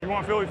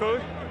want Philly?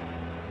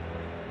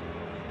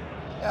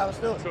 Yeah, let's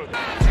do it.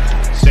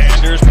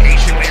 Sanders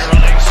patiently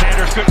running.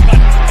 Sanders good cut.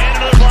 And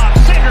another block.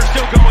 Sanders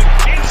still going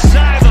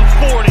inside the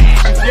 40.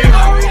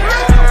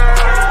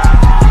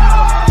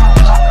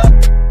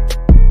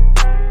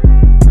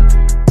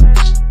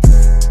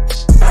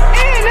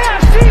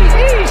 NFC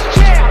East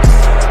champs,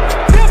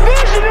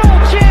 divisional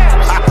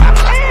champs,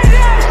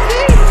 NFC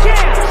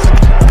champs,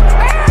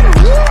 and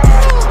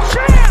world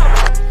champs.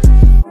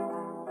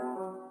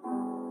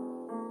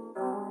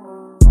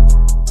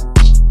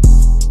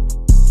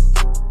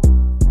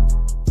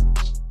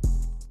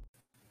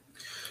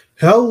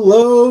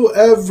 Hello,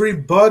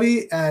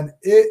 everybody, and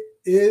it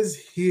is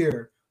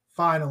here.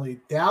 Finally,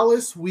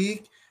 Dallas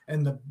week,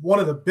 and one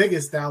of the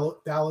biggest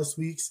Dallas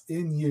weeks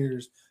in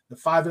years. The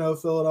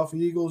 5-0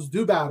 Philadelphia Eagles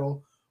do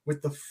battle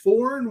with the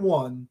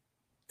 4-1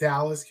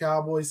 Dallas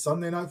Cowboys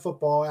Sunday Night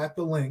Football at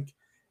the Link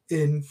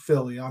in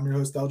Philly. I'm your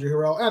host, LJ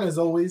Harrell, and as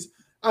always,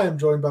 I am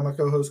joined by my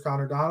co-host,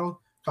 Connor Donald.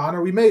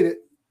 Connor, we made it.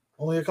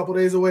 Only a couple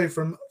days away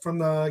from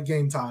the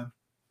game time.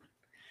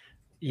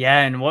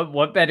 Yeah, and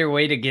what better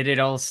way to get it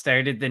all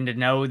started than to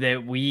know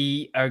that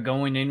we are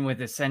going in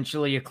with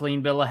essentially a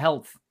clean bill of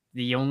health.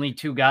 The only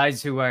two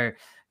guys who are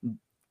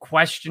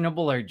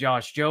questionable are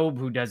Josh Jobe,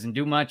 who doesn't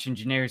do much, and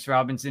Janarius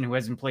Robinson, who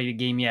hasn't played a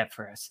game yet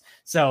for us.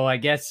 So I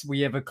guess we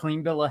have a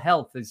clean bill of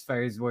health as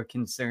far as we're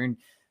concerned.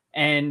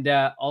 And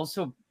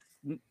also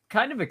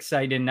kind of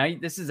exciting night.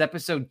 This is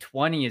episode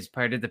 20 as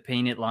part of the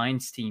Painted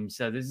Lines team.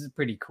 So this is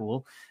pretty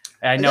cool.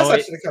 I know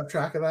I should have kept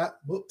track of that.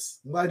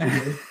 Whoops. Glad you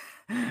did.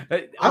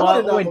 I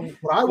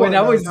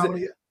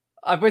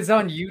was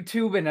on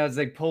YouTube and I was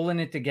like pulling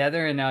it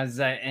together, and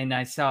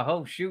I saw,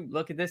 oh shoot,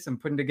 look at this! I'm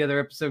putting together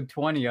episode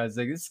 20. I was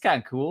like, this is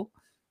kind of cool.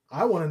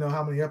 I want to know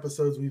how many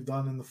episodes we've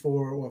done in the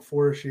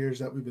four-ish years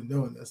that we've been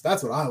doing this.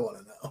 That's what I want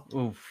to know.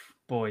 Oof,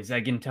 boys, I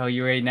can tell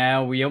you right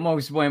now, we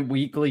almost went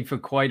weekly for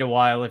quite a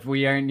while. If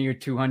we aren't near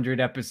 200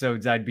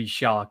 episodes, I'd be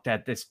shocked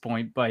at this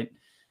point. But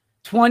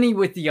 20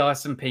 with the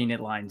awesome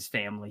Painted Lines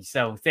family.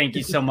 So thank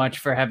you so much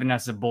for having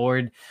us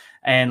aboard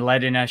and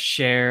letting us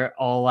share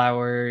all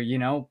our,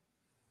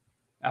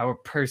 our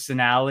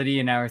personality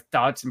and our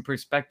thoughts and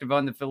perspective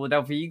on the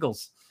Philadelphia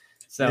Eagles.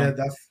 So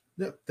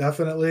yeah,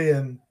 definitely.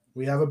 And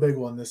we have a big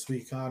one this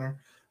week, Connor.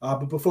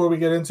 But before we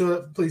get into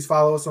it, please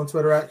follow us on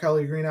Twitter at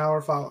Kelly Green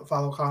Hour.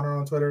 Follow Connor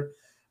on Twitter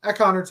at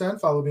Connor10.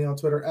 Follow me on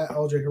Twitter at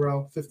LJ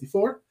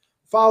Harrell54.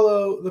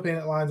 Follow the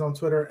Painted Lines on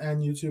Twitter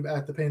and YouTube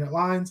at the Painted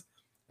Lines.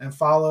 And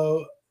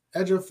follow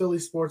Edge of Philly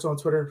Sports on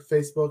Twitter,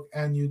 Facebook,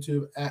 and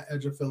YouTube at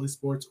Edge of Philly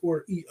Sports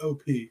or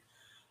EOP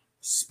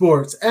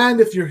Sports. And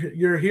if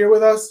you're here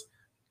with us,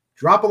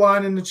 drop a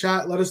line in the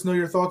chat. Let us know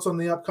your thoughts on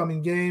the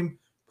upcoming game,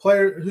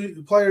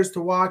 players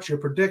to watch, your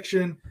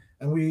prediction.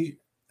 And we,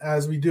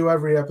 as we do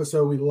every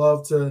episode, we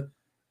love to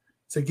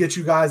get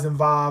you guys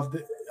involved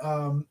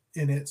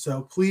in it.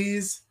 So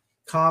please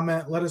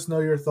comment. Let us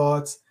know your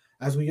thoughts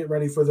as we get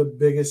ready for the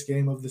biggest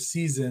game of the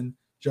season,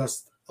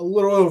 just a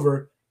little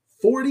over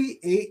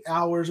 48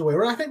 hours away.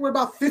 I think we're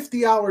about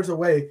 50 hours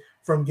away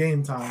from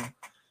game time.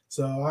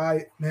 So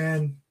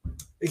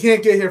it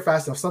can't get here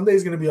fast enough.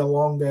 Sunday's going to be a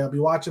long day. I'll be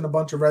watching a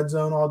bunch of Red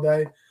Zone all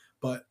day,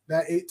 but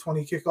that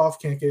 8:20 kickoff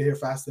can't get here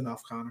fast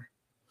enough, Connor.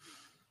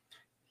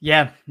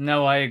 Yeah,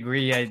 no, I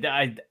agree.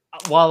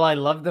 While I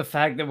love the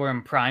fact that we're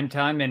in prime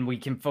time and we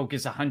can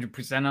focus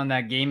 100% on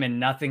that game and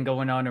nothing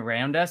going on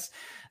around us,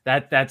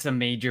 that's a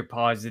major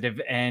positive,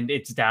 and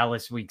it's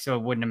Dallas week, so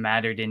it wouldn't have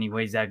mattered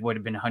anyways. I would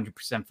have been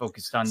 100%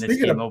 focused on this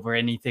game over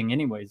anything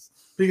anyways.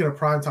 Speaking of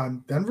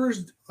primetime,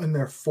 Denver's in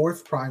their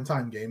 4th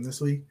primetime game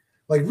this week.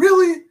 Like,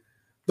 really?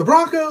 The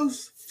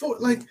Broncos?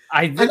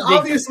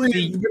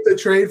 Obviously, with the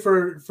trade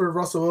for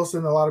Russell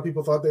Wilson, a lot of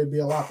people thought they'd be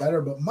a lot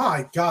better, but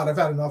my God, I've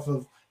had enough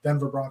of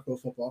Denver Bronco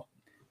football.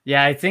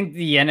 Yeah, I think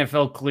the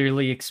NFL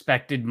clearly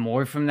expected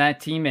more from that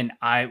team, and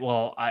I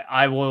will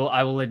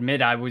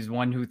admit I was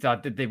one who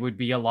thought that they would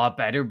be a lot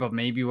better, but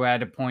maybe we're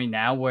at a point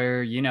now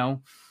where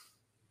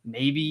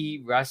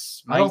maybe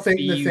Russ might. I don't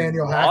think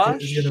Nathaniel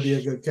Hackett is going to be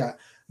a good cat.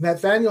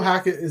 Nathaniel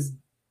Hackett is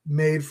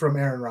made from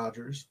Aaron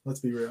Rodgers.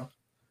 Let's be real.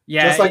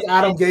 Yeah, just like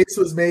Adam Gates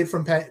was made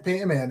from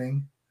Peyton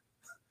Manning.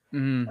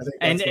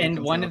 Mm-hmm.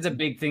 And one of the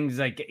big things,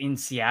 like in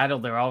Seattle,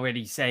 they're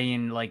already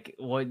saying, like,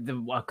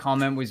 a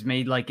comment was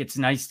made, like, it's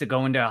nice to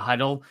go into a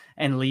huddle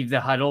and leave the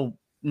huddle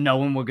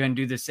knowing we're going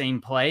to do the same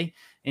play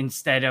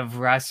instead of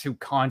Russ, who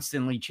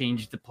constantly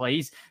changed the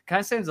plays.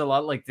 Kind of sounds a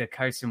lot like the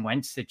Carson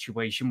Wentz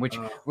situation, which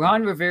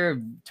Ron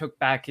Rivera took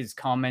back his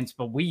comments,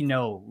 but we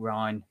know,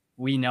 Ron,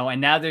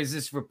 and now there's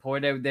this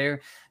report out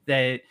there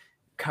that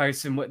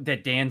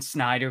Dan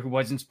Snyder, who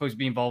wasn't supposed to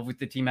be involved with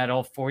the team at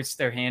all, forced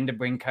their hand to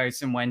bring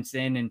Carson Wentz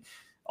in, and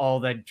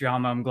all that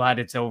drama. I'm glad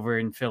it's over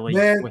in Philly.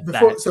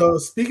 So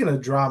speaking of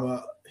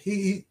drama,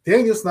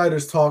 Daniel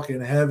Snyder's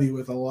talking heavy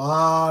with a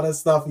lot of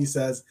stuff he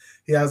says.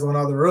 He has on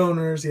other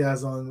owners. He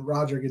has on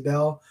Roger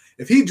Goodell.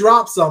 If he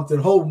drops something,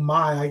 it's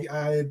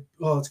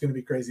going to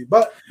be crazy.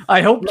 But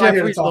I hope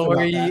Jeffrey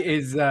Lurie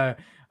is a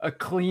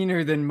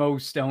cleaner than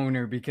most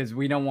owner, because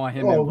we don't want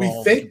him involved.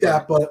 We think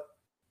that, but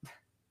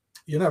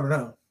you never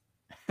know.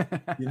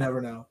 You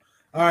never know.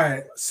 All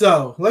right,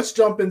 so let's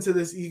jump into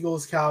this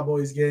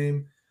Eagles-Cowboys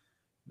game.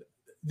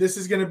 This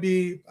is going to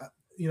be,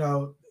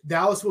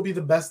 Dallas will be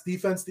the best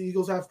defense the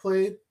Eagles have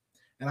played,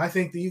 and I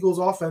think the Eagles'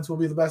 offense will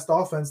be the best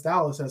offense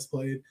Dallas has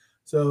played.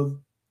 So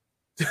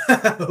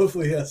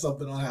hopefully he has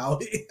something on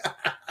Howie.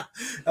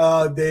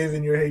 Dave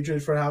and your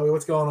hatred for Howie.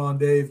 What's going on,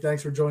 Dave?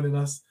 Thanks for joining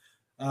us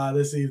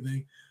this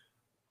evening.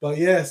 But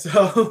yeah,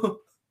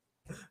 so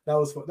that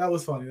was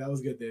funny. That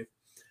was good, Dave.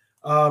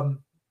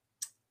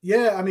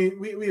 Yeah, I mean,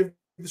 we have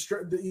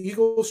the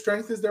Eagles'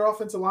 strength is their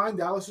offensive line.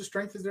 Dallas'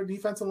 strength is their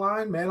defensive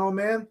line, man on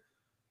man.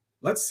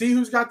 Let's see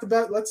who's got the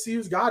bet. Let's see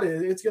who's got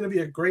it. It's going to be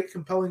a great,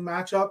 compelling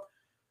matchup.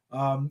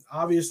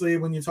 Obviously,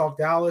 when you talk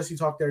Dallas, you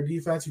talk their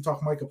defense, you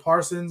talk Micah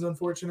Parsons,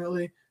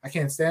 unfortunately. I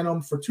can't stand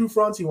him for two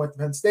fronts. He went to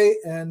Penn State,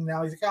 and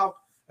now he's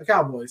a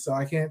Cowboy, so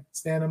I can't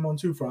stand him on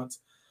two fronts.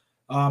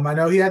 I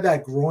know he had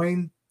that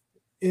groin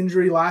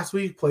injury last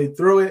week, played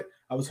through it.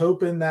 I was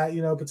hoping that,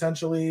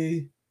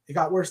 potentially it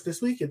got worse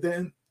this week. It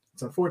didn't.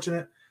 It's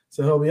unfortunate.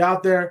 So he'll be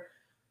out there.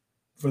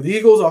 For the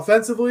Eagles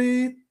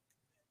offensively,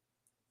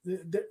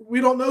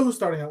 we don't know who's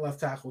starting at left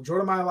tackle.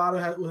 Jordan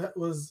Mailata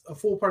was a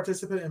full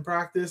participant in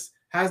practice,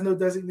 has no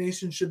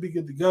designation, should be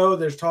good to go.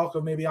 There's talk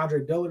of maybe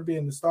Andre Dillard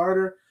being the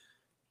starter.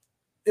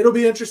 It'll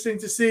be interesting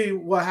to see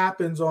what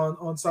happens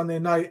on Sunday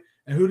night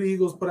and who the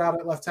Eagles put out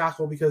at left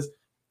tackle, because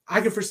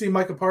I can foresee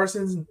Micah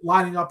Parsons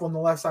lining up on the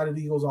left side of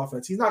the Eagles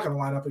offense. He's not going to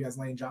line up against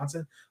Lane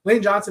Johnson.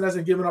 Lane Johnson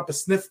hasn't given up a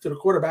sniff to the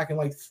quarterback in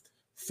like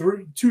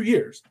 2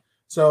 years.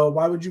 So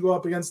why would you go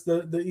up against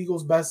the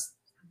Eagles' best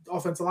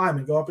offensive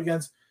lineman? Go up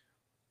against,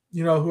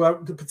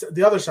 whoever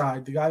the other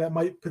side, the guy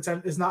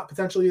that is not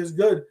potentially as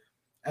good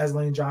as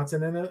Lane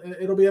Johnson, and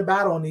it'll be a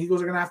battle, and the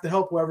Eagles are going to have to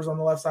help whoever's on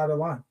the left side of the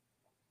line.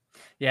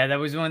 Yeah, that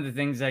was one of the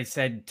things I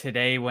said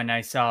today when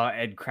I saw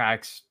Ed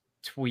Cracks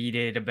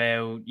tweeted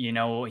about,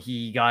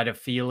 he got a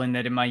feeling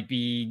that it might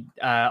be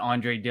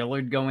Andre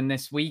Dillard going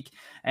this week.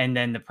 And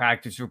then the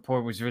practice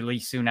report was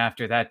released soon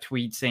after that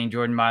tweet saying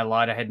Jordan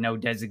Mailata had no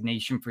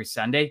designation for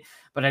Sunday.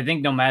 But I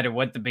think no matter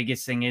what, the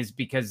biggest thing is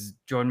because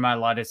Jordan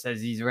Mailata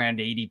says he's around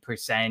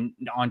 80%.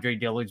 Andre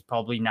Dillard's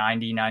probably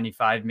 90,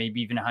 95,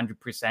 maybe even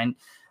 100%.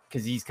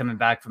 Because he's coming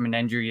back from an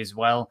injury as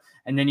well.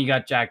 And then you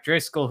got Jack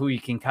Driscoll, who you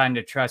can kind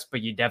of trust,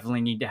 but you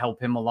definitely need to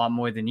help him a lot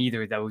more than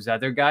either of those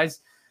other guys.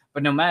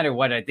 But no matter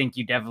what, I think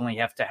you definitely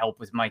have to help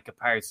with Micah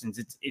Parsons.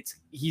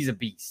 He's a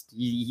beast.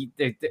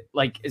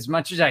 Like, as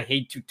much as I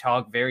hate to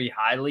talk very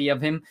highly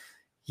of him,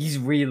 he's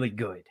really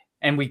good.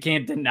 And we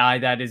can't deny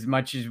that, as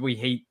much as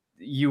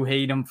you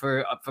hate him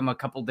from a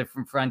couple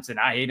different fronts, and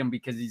I hate him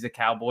because he's a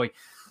Cowboy.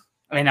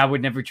 And I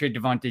would never trade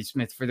Devontae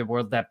Smith for the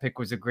world. That pick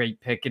was a great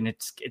pick, and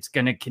it's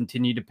going to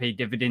continue to pay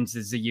dividends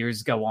as the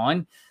years go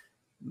on.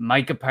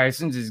 Micah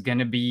Parsons is going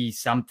to be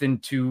something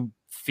to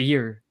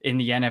fear in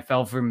the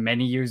NFL for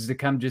many years to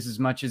come, just as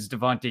much as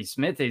Devontae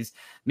Smith is,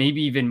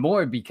 maybe even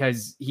more,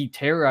 because he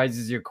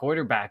terrorizes your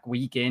quarterback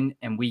week in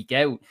and week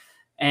out.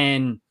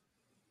 And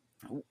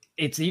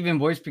it's even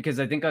worse because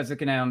I think I was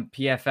looking at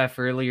PFF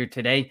earlier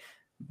today.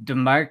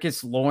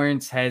 DeMarcus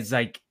Lawrence has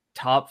like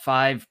top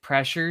 5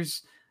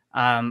 pressures,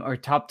 or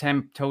top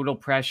 10 total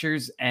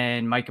pressures,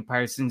 and Micah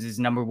Parsons is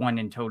number 1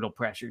 in total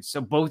pressures.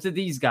 So both of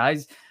these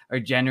guys are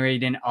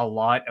generating a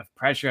lot of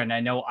pressure. And I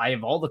know I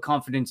have all the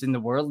confidence in the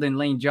world in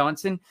Lane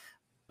Johnson,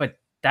 but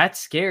that's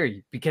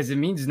scary because it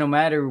means no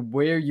matter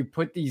where you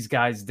put these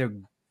guys, they're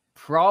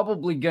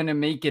probably going to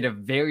make it a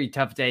very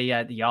tough day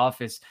at the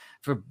office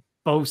for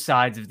both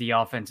sides of the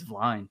offensive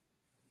line.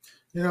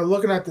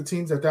 Looking at the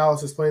teams that Dallas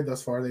has played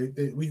thus far,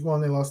 they week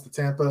 1, they lost to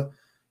Tampa.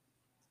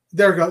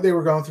 They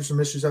were going through some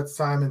issues at the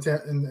time,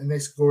 and they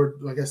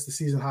scored, I guess, the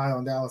season high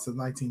on Dallas of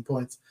 19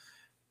 points.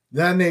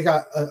 Then they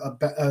got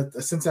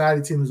a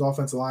Cincinnati team whose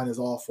offensive line is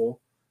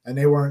awful, and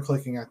they weren't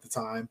clicking at the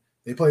time.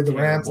 They played the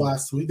Rams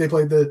last week. They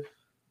played the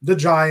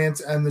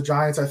Giants, and the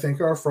Giants, I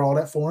think, are a fraud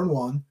at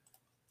 4-1.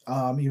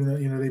 Even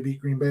though they beat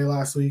Green Bay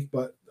last week,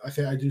 but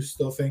I do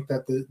still think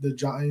that the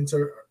Giants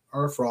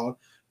are a fraud.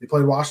 They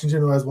played Washington,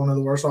 who has one of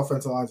the worst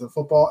offensive lines in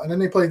football, and then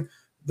they played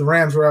the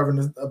Rams, were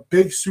having a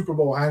big Super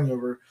Bowl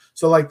hangover.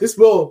 So, this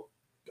will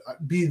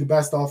be the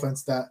best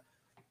offense that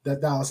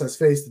Dallas has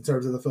faced in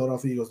terms of the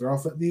Philadelphia Eagles.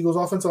 The Eagles'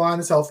 offensive line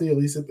is healthy. At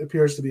least it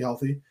appears to be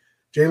healthy.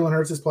 Jalen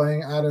Hurts is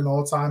playing at an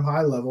all-time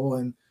high level.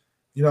 And,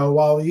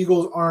 while the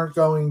Eagles aren't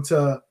going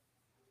to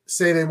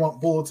say they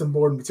want bulletin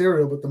board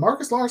material, but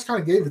DeMarcus Lawrence kind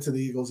of gave it to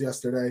the Eagles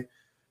yesterday,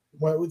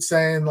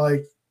 saying,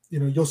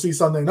 you'll see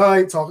Sunday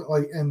night, talk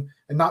and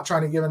not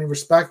trying to give any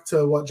respect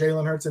to what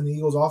Jalen Hurts and the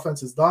Eagles'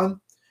 offense has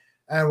done.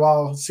 And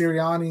while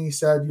Sirianni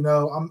said,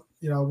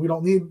 we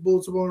don't need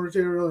bulletin board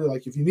material.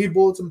 If you need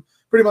bulletin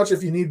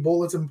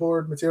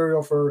board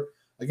material for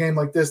a game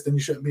like this, then you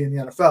shouldn't be in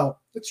the NFL.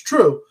 It's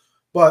true.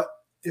 But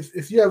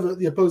if you have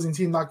the opposing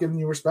team not giving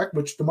you respect,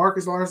 which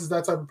DeMarcus Lawrence is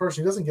that type of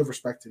person, he doesn't give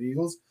respect to the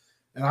Eagles.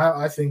 And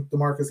I think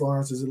DeMarcus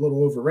Lawrence is a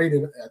little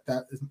overrated at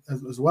that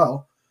as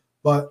well.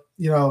 But,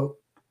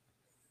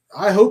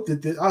 I hope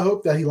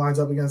that he lines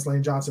up against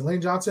Lane Johnson.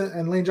 Lane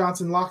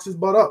Johnson locks his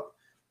butt up.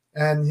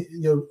 And,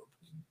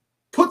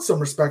 put some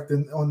respect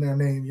on their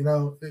name,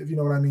 if you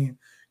know what I mean.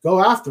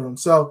 Go after them.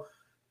 So,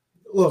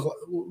 look,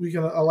 we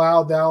can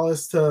allow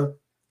Dallas to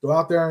go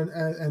out there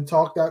and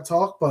talk that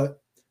talk,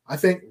 but I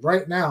think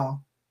right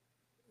now,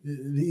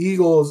 the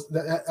Eagles,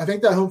 I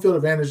think that home field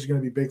advantage is going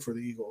to be big for the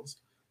Eagles.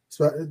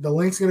 So the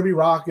link's going to be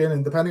rocking,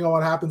 and depending on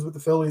what happens with the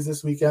Phillies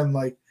this weekend,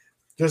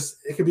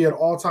 it could be an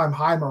all-time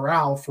high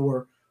morale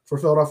for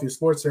Philadelphia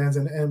sports fans,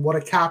 and what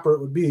a capper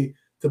it would be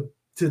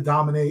to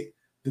dominate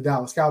the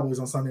Dallas Cowboys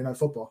on Sunday Night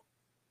Football.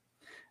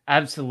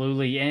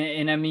 Absolutely.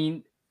 And I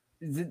mean,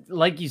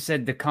 like you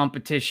said, the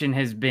competition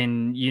has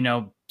been,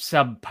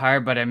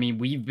 subpar, but I mean,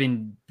 we've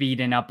been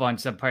beaten up on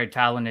subpar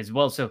talent as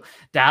well. So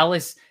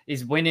Dallas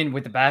is winning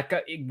with the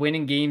backup,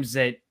 winning games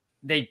that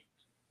they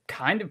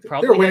kind of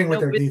probably they're winning with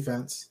their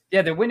defense.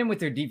 Yeah, they're winning with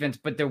their defense,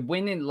 but they're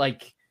winning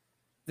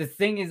the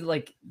thing is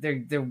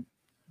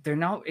they're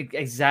not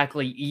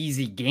exactly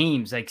easy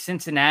games. Like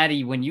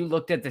Cincinnati, when you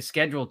looked at the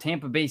schedule,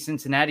 Tampa Bay,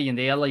 Cincinnati, and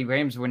the LA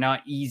Rams were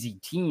not easy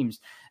teams.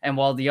 And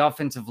while the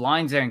offensive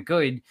lines aren't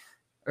good,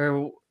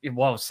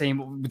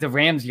 same with the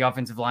Rams, the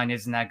offensive line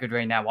isn't that good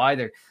right now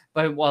either.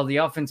 But while the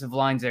offensive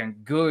lines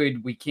aren't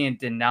good, we can't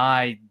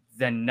deny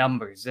the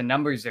numbers. The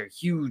numbers are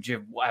huge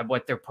at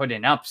what they're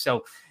putting up.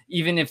 So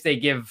even if they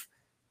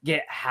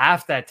get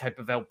half that type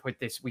of output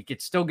this week,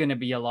 it's still going to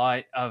be a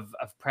lot of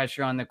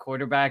pressure on the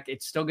quarterback.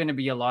 It's still going to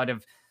be a lot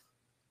of,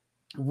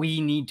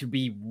 we need to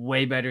be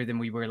way better than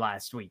we were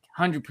last week.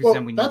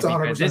 100% we need to be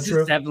better.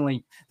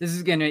 This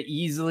is going to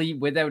easily,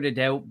 without a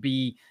doubt,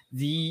 be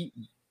the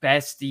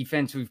best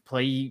defense we've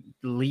played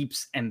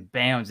leaps and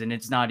bounds, and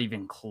it's not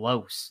even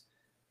close.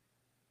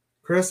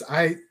 Chris,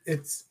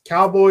 it's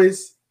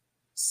Cowboys,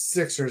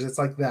 Sixers. It's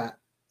like that.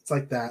 It's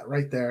like that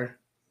right there.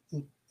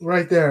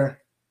 Right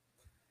there.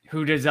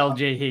 Who does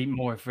LJ hate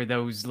more for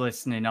those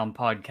listening on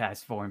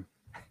podcast form?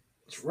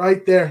 It's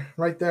right there.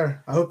 Right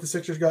there. I hope the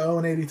Sixers got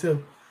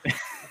 0-82. I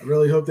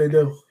really hope they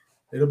do.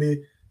 That'll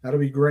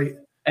be great.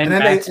 And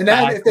then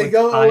if they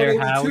go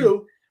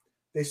 0-82,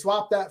 they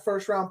swap that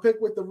first round pick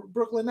with the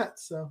Brooklyn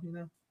Nets. So,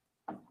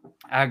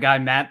 Our guy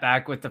Matt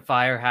back with the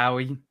fire,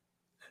 Howie.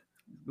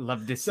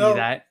 Love to see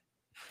that.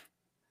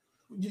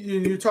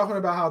 You're talking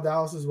about how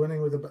Dallas is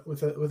winning with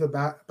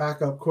a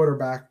backup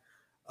quarterback.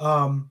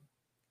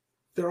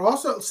 They're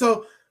also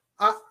so.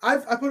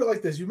 I put it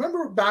like this. You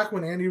remember back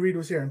when Andy Reid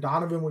was here and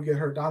Donovan would get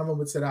hurt, Donovan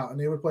would sit out, and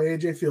they would play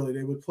AJ Feely.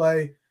 They would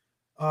play,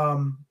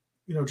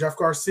 Jeff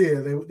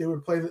Garcia. They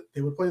would play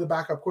the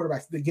backup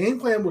quarterbacks. The game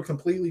plan would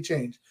completely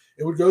change.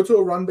 It would go to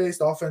a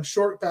run-based offense,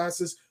 short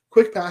passes,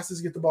 quick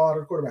passes, get the ball out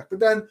of the quarterback. But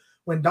then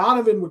when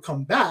Donovan would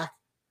come back,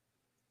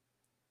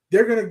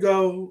 they're gonna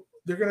go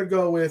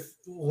with,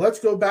 let's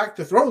go back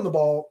to throwing the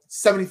ball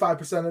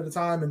 75% of the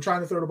time and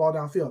trying to throw the ball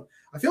downfield.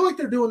 I feel like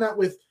they're doing that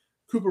with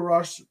Cooper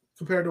Rush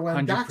compared to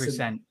when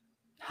 100%.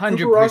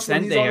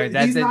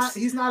 100%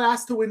 he's not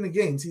asked to win the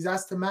games. He's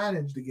asked to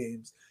manage the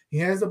games. He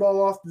hands the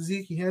ball off to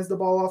Zeke. He hands the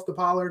ball off to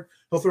Pollard.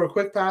 He'll throw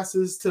quick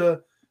passes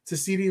to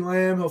CeeDee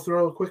Lamb. He'll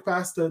throw a quick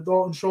pass to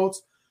Dalton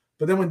Schultz.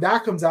 But then when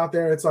Dak comes out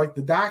there, it's like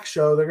the Dak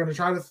show. They're going to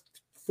try to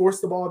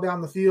force the ball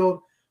down the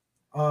field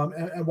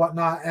and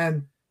whatnot.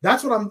 And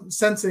that's what I'm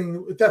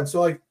sensing with them.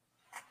 So,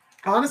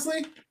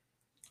 honestly,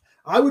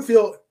 I would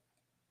feel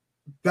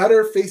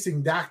better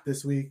facing Dak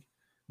this week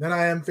than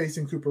I am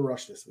facing Cooper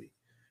Rush this week.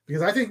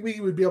 Because I think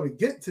we would be able to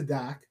get to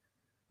Dak.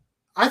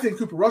 I think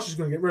Cooper Rush is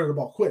going to get rid of the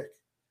ball quick.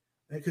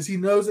 Because he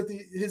knows that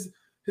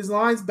his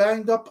line's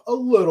banged up a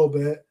little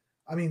bit.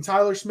 I mean,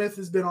 Tyler Smith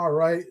has been all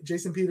right.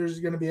 Jason Peters is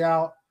going to be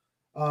out.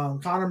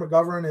 Connor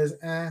McGovern is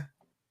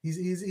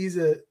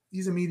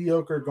He's a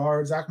mediocre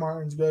guard. Zach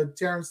Martin's good.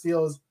 Terrence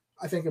Steele is,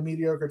 I think, a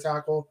mediocre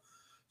tackle.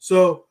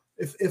 So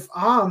if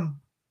I'm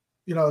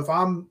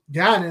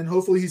Gannon,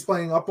 hopefully he's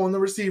playing up on the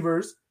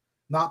receivers,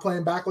 not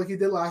playing back like he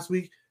did last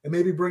week, and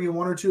maybe bringing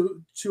one or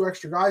two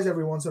extra guys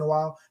every once in a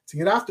while to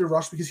get after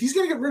Rush, because he's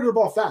going to get rid of the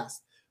ball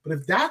fast. But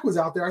if Dak was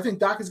out there, I think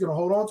Dak is going to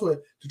hold on to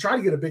it to try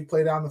to get a big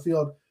play down the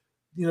field,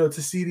 to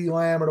CeeDee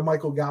Lamb or to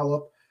Michael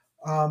Gallup.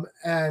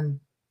 And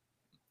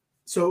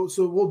so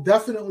we'll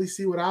definitely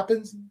see what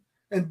happens.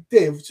 And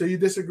Dave, so you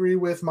disagree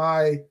with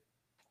my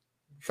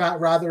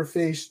rather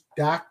face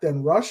Dak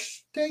than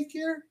Rush take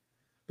here?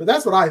 But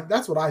that's what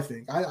I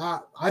think.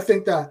 I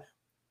think that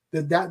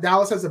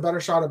Dallas has a better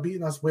shot at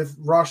beating us with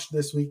Rush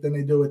this week than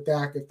they do with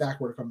Dak if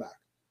Dak were to come back.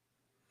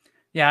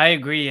 Yeah, I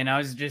agree. And I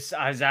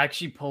was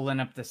actually pulling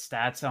up the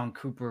stats on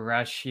Cooper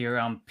Rush here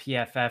on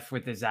PFF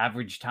with his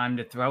average time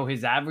to throw.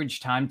 His average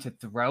time to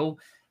throw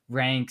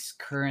ranks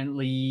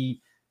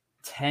currently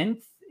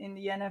 10th in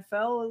the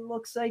NFL, it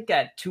looks like,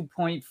 at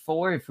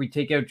 2.4. If we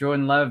take out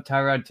Jordan Love,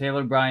 Tyrod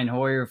Taylor, Brian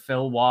Hoyer,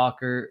 Phil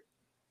Walker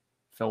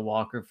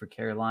for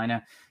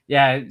Carolina.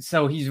 Yeah,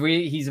 so he's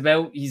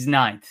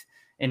ninth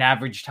in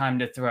average time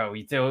to throw.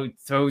 He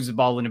throws the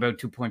ball in about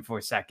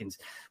 2.4 seconds,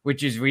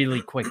 which is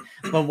really quick.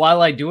 But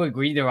while I do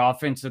agree their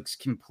offense looks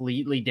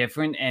completely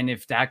different, and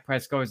if Dak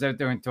Prescott is out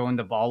there and throwing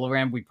the ball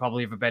around, we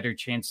probably have a better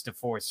chance to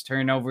force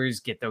turnovers,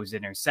 get those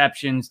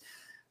interceptions.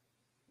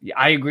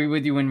 I agree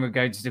with you in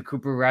regards to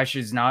Cooper Rush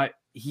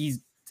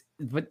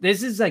but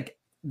this is like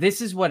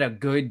this is what a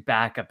good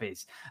backup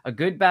is. A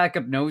good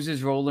backup knows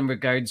his role in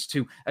regards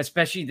to,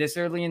 especially this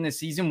early in the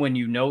season, when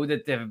you know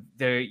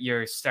that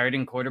your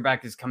starting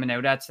quarterback is coming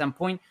out at some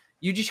point,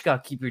 you just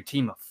got to keep your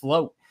team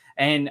afloat.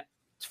 And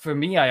for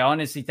me, I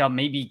honestly thought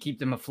maybe keep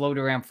them afloat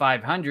around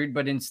 500,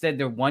 but instead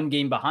they're one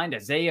game behind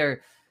us. They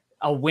are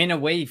a win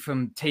away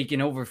from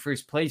taking over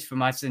first place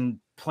from us and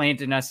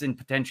planting us in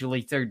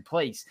potentially third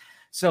place.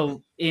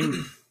 So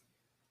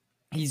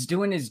he's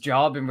doing his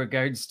job in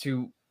regards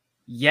to,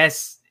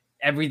 yes,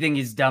 everything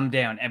is dumbed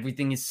down.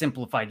 Everything is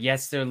simplified.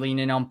 Yes, they're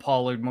leaning on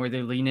Pollard more.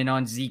 They're leaning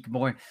on Zeke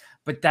more.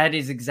 But that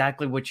is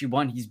exactly what you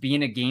want. He's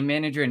being a game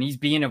manager, and he's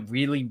being a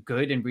really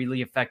good and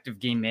really effective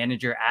game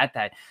manager at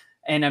that.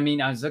 And I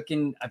mean, I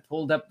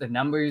pulled up the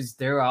numbers.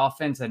 Their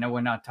offense, I know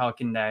we're not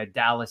talking the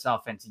Dallas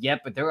offense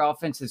yet, but their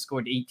offense has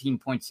scored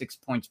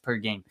 18.6 points per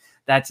game.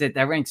 That's it.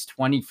 That ranks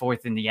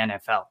 24th in the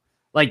NFL.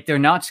 Like, they're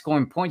not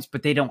scoring points,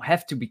 but they don't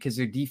have to because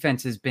their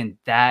defense has been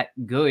that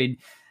good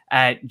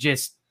at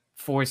just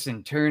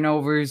forcing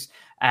turnovers,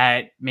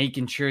 at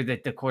making sure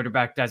that the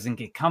quarterback doesn't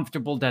get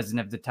comfortable, doesn't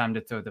have the time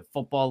to throw the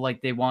football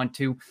like they want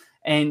to.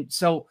 And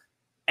so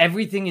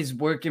everything is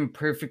working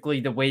perfectly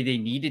the way they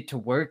need it to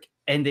work.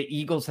 And the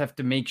Eagles have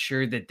to make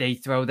sure that they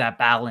throw that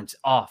balance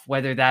off,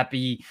 whether that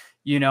be,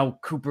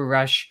 Cooper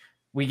Rush,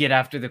 we get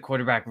after the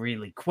quarterback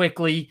really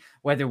quickly,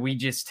 whether we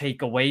just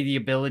take away the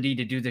ability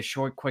to do the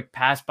short, quick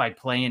pass by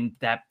playing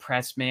that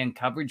press man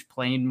coverage,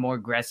 playing more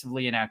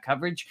aggressively in our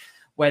coverage,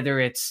 whether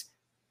it's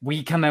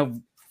we come out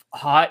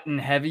hot and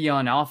heavy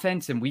on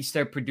offense and we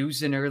start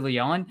producing early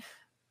on.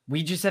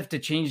 We just have to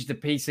change the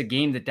pace of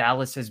game that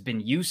Dallas has been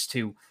used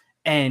to.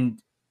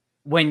 And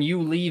when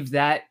you leave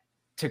that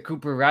to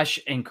Cooper Rush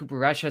and Cooper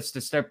Rush has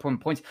to start putting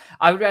points,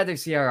 I would rather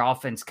see our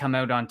offense come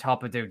out on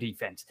top of their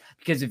defense.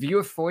 Because if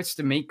you're forced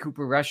to make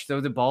Cooper Rush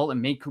throw the ball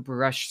and make Cooper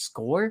Rush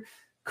score,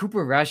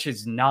 Cooper Rush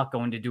is not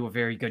going to do a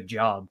very good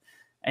job.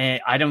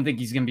 And I don't think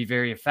he's going to be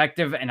very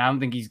effective, and I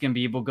don't think he's going to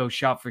be able to go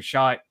shot for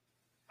shot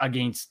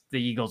against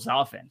the Eagles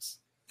offense.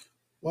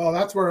 Well,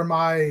 that's where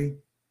my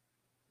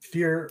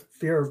fear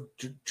of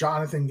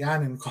Jonathan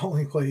Gannon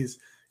calling plays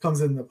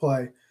comes into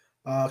play,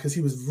 because he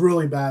was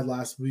really bad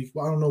last week.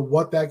 I don't know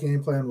what that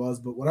game plan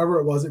was, but whatever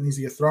it was, it needs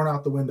to get thrown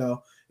out the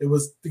window. It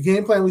was the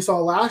game plan we saw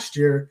last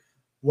year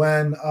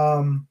when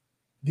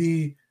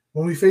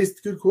we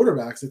faced good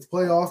quarterbacks. It's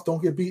play off,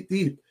 don't get beat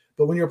deep.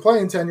 But when you're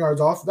playing 10 yards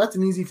off, that's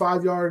an easy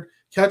 5-yard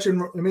catch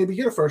and maybe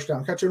get a first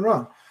down, catch and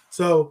run.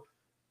 So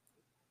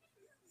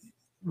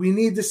we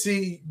need to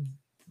see.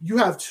 You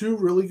have two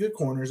really good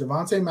corners.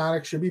 Avonte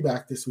Maddox should be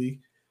back this week.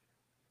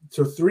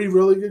 So 3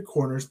 really good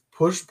corners.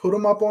 Put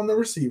them up on the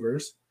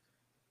receivers,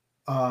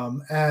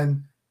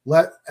 and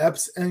let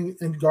Epps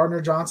and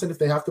Gardner Johnson, if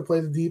they have to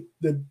play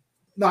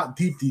not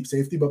deep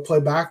safety, but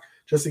play back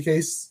just in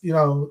case,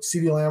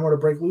 CeeDee Lamb were to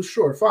break loose.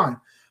 Sure, fine.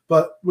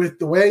 But with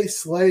the way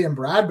Slay and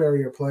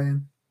Bradbury are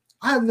playing,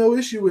 I have no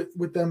issue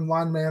with them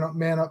line man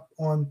up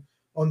on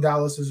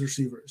Dallas's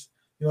receivers.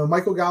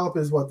 Michael Gallup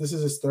is this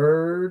is his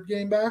 3rd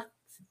game back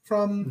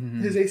from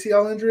his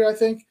ACL injury, I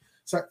think.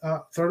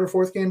 3rd or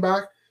 4th game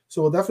back.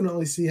 So we'll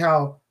definitely see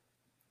how,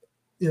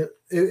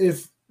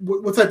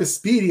 what type of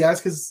speed he has,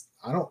 because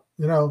I don't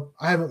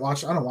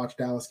watch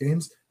Dallas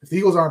games. If the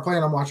Eagles aren't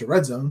playing, I'm watching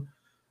Red Zone.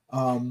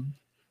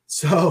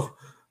 So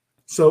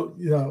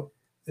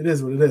it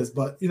is what it is.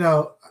 But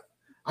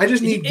I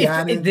just need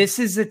Gannon. This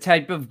is the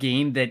type of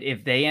game that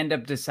if they end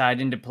up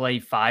deciding to play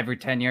 5 or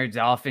 10 yards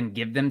off and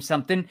give them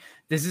something,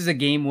 this is a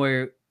game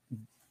where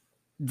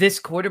this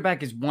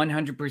quarterback is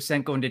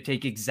 100% going to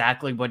take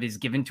exactly what is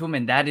given to him,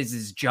 and that is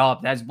his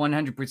job. That's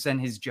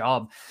 100% his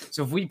job.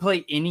 So if we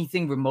play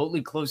anything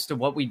remotely close to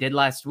what we did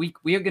last week,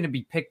 we are going to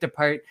be picked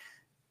apart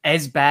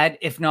as bad,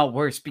 if not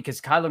worse, because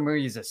Kyler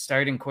Murray is a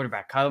starting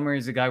quarterback. Kyler Murray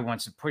is a guy who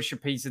wants to push the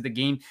pace of the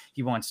game.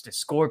 He wants to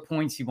score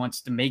points. He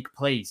wants to make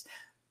plays.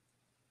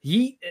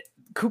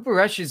 Cooper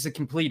Rush is the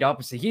complete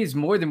opposite. He is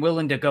more than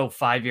willing to go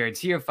 5 yards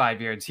here,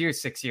 5 yards here,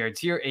 6 yards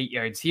here, 8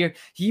 yards here.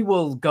 He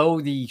will go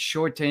the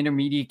short to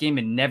intermediate game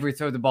and never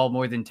throw the ball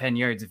more than 10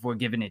 yards if we're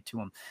giving it to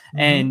him. Mm-hmm.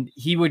 And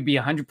he would be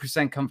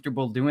 100%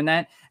 comfortable doing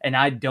that. And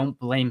I don't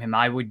blame him.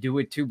 I would do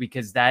it too,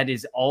 because that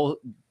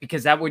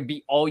would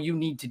be all you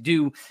need to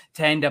do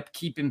to end up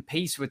keeping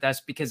pace with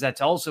us, because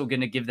that's also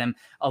going to give them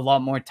a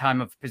lot more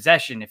time of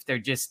possession. If they're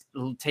just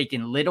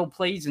taking little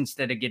plays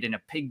instead of getting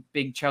a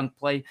big chunk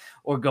play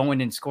or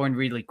going and scoring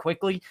really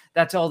quickly,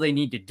 that's all they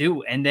need to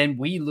do. And then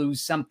we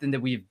lose something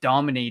that we've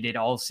dominated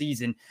all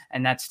season,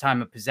 and that's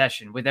time of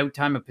possession. Without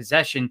time of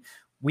possession,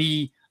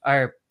 we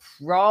are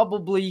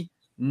probably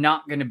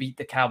not going to beat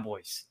the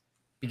Cowboys,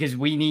 because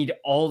we need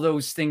all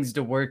those things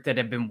to work that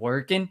have been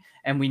working,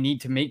 and we need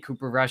to make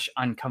Cooper Rush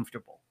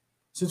uncomfortable.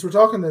 Since we're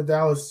talking the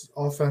Dallas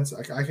offense,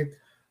 I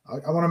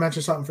want to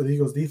mention something for the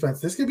Eagles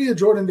defense. This could be a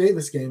Jordan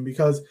Davis game,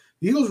 because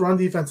the Eagles run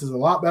defense is a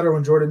lot better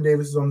when Jordan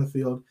Davis is on the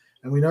field.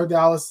 And we know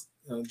Dallas,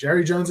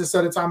 Jerry Jones has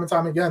said it time and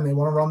time again, they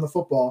want to run the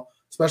football,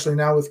 especially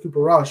now with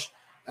Cooper Rush.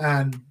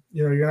 And,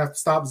 you're going to have to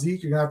stop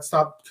Zeke. You're going to have to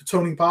stop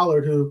Tony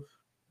Pollard, who,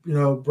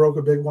 broke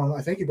a big one.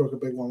 I think he broke a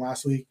big one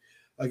last week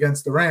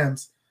against the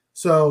Rams.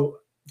 So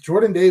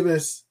Jordan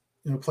Davis,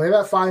 play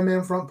that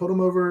 5-man front, put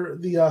him over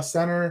the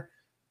center,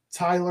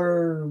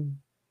 Tyler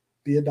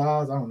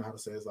Biadasz. I don't know how to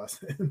say his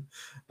last name.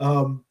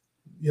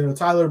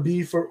 Tyler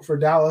B for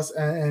Dallas,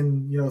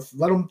 and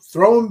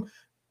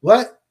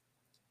let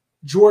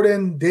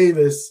Jordan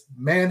Davis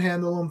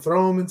manhandle him,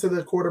 throw him into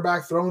the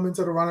quarterback, throw him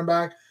into the running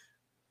back,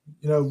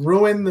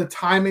 ruin the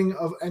timing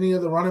of any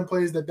of the running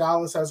plays that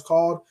Dallas has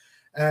called.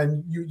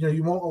 And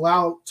you won't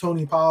allow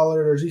Tony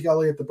Pollard or Zeke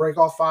Elliott to break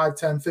off 5,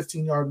 10,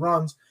 15-yard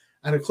runs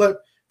at a clip,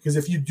 because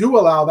if you do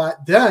allow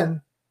that,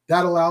 then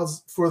that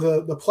allows for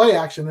the play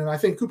action. And I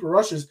think Cooper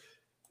Rush is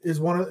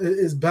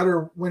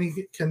better when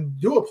he can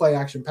do a play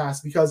action pass,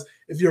 because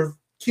if you're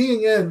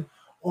keying in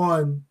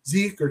on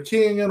Zeke or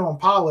keying in on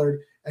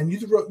Pollard and you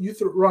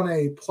run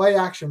a play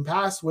action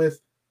pass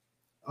with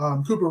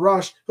Cooper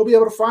Rush, he'll be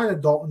able to find a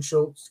Dalton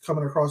Schultz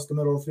coming across the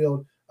middle of the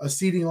field, a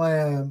CeeDee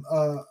Lamb,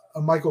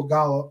 a Michael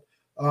Gallup.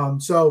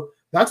 So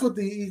that's what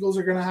the Eagles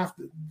are going to have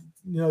to,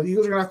 the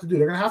Eagles are going to have to do.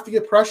 They're going to have to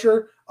get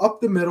pressure up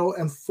the middle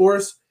and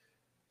force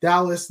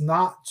Dallas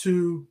not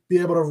to be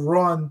able to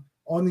run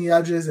on the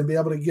edges and be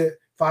able to get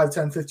 5,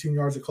 10, 15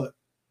 yards a clip.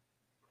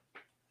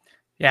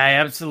 Yeah, I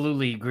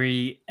absolutely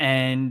agree.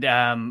 And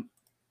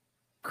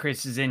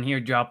Chris is in here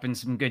dropping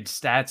some good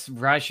stats.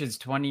 Rush is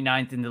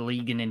 29th in the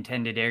league in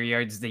intended air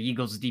yards. The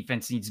Eagles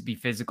defense needs to be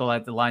physical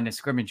at the line of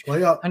scrimmage.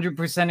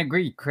 100%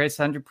 agree, Chris,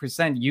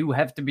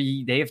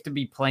 100%. They have to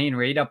be playing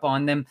right up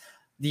on them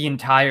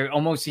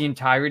almost the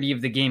entirety of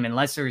the game,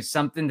 unless there is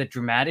something that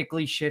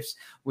dramatically shifts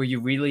where you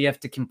really have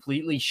to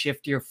completely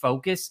shift your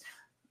focus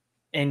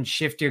and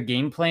shift your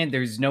game plan.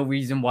 There's no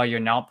reason why you're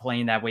not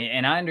playing that way.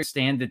 And I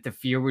understand that the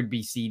fear would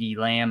be CeeDee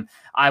Lamb.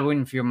 I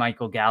wouldn't fear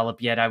Michael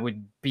Gallup yet.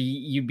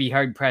 You'd be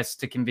hard pressed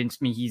to convince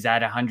me he's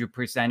at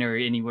 100% or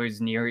anywhere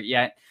near it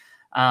yet.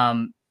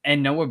 And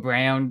Noah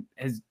Brown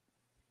has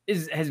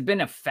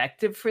been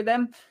effective for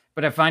them,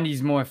 but I find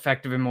he's more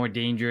effective and more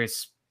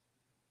dangerous,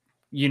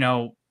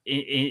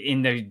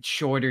 in the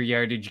shorter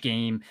yardage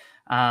game,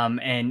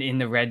 and in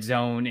the red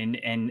zone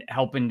and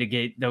helping to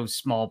get those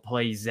small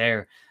plays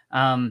there.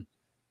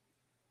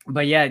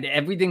 But yeah,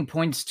 everything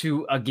points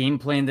to a game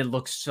plan that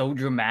looks so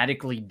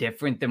dramatically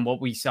different than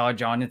what we saw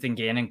Jonathan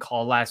Gannon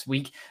call last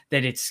week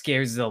that it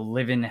scares the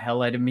living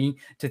hell out of me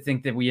to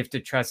think that we have to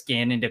trust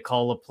Gannon to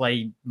call a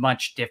play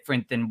much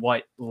different than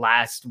what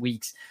last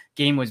week's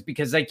game was.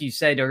 Because like you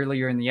said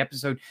earlier in the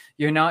episode,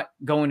 you're not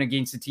going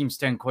against the team's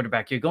starting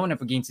quarterback. You're going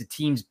up against the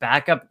team's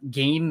backup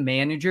game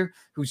manager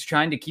who's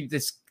trying to keep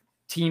this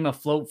team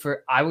afloat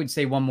for, I would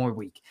say, one more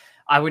week.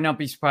 I would not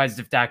be surprised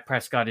if Dak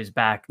Prescott is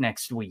back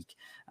next week.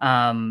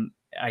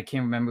 I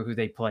can't remember who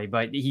they play,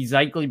 but he's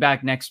likely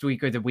back next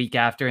week or the week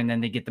after, and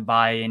then they get the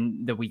bye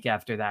in the week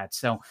after that.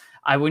 So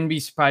I wouldn't be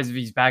surprised if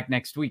he's back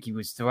next week. He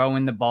was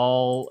throwing the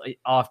ball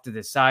off to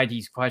the side.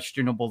 He's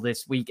questionable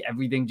this week.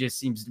 Everything just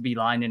seems to be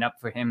lining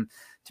up for him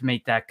to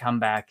make that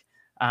comeback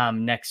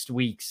next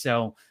week.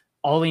 So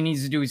all he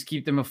needs to do is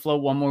keep them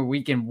afloat one more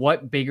week. And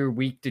what bigger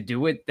week to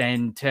do it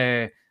than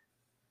to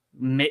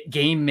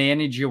game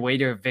manage your way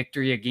to a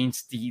victory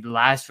against the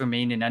last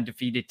remaining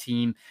undefeated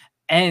team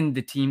and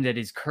the team that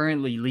is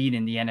currently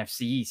leading the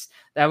NFC East.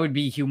 That would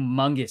be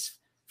humongous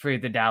for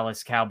the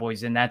Dallas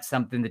Cowboys. And that's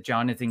something that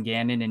Jonathan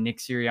Gannon and Nick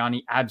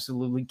Sirianni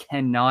absolutely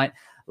cannot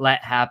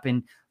let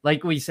happen.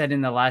 Like we said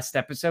in the last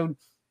episode,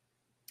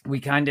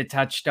 we kind of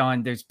touched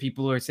on, there's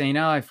people who are saying,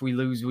 oh, if we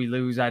lose, we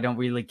lose. I don't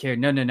really care.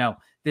 No.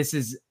 This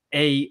is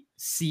a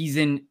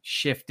season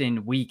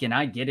shifting week. And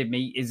I get it,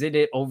 mate. Is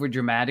it over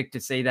dramatic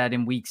to say that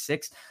in week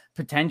 6?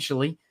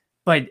 Potentially.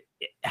 But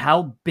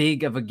how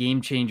big of a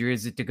game changer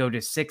is it to go to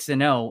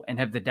 6-0 and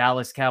have the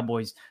Dallas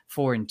Cowboys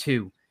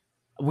 4-2?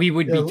 We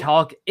would be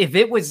talking, if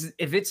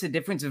it's a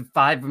difference of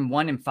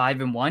 5-1 and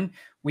 5-1,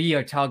 we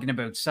are talking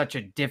about such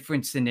a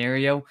different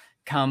scenario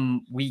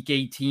come week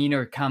 18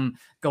 or come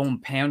going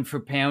pound for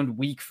pound,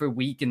 week for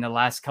week in the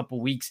last couple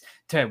weeks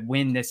to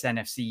win this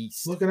NFC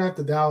East. Looking at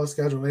the Dallas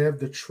schedule, they have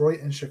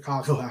Detroit and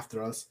Chicago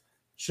after us.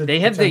 They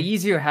have the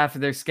easier half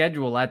of their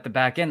schedule at the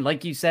back end.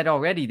 Like you said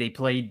already, they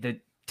played the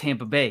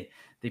Tampa Bay.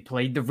 They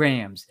played the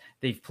Rams.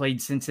 They've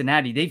played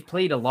Cincinnati. They've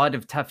played a lot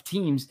of tough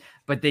teams,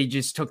 but they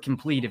just took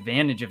complete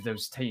advantage of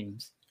those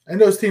teams. And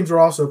those teams were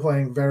also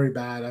playing very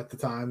bad at the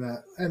time.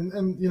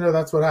 And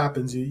that's what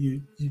happens.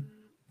 You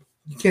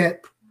can't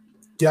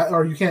get,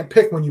 or you can't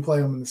pick when you play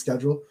them in the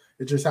schedule.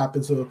 It just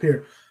happens to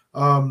appear.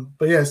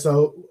 But yeah,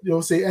 so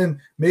you'll see. And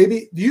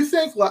maybe, do you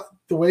think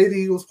the way the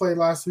Eagles played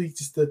last week,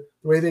 just the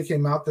way they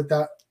came out,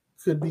 that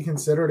could be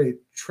considered a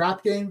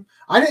trap game?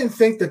 I didn't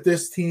think that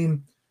this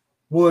team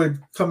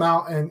would come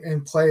out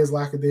and play as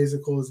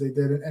lackadaisical as they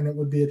did, and it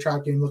would be a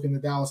trap game looking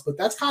at Dallas. But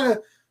that's kind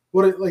of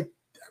what it, like,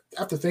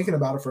 after thinking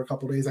about it for a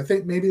couple of days, I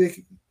think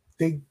maybe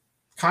they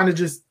kind of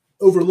just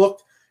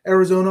overlooked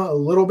Arizona a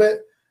little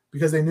bit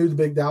because they knew the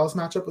big Dallas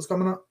matchup was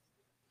coming up.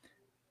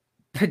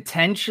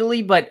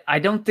 Potentially, but I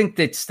don't think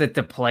that's that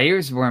the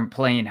players weren't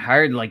playing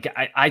hard. Like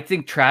I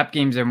think trap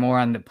games are more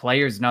on the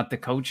players, not the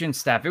coaching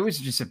staff. It was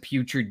just a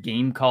putrid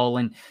game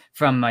calling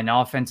from an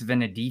offensive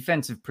and a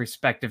defensive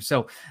perspective.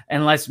 So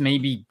unless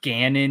maybe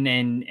Gannon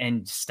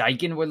and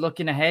Steichen were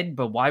looking ahead,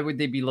 but why would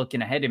they be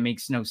looking ahead? It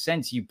makes no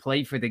sense. You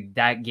play for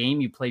that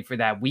game, you play for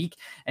that week,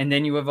 and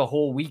then you have a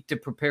whole week to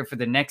prepare for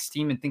the next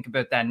team and think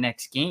about that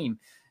next game.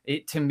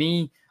 To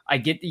me, I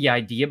get the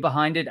idea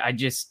behind it.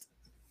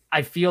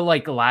 I feel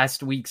like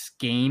last week's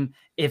game,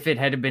 if it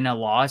had been a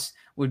loss,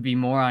 would be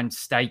more on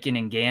Steichen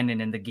and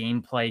Gannon and the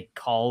gameplay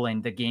call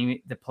and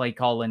the play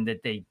call and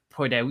that they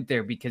put out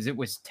there, because it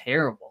was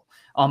terrible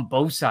on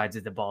both sides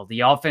of the ball.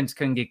 The offense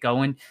couldn't get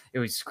going. It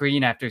was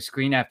screen after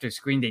screen after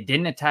screen. They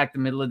didn't attack the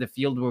middle of the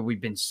field where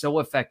we've been so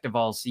effective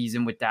all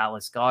season with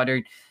Dallas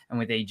Goedert and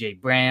with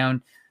AJ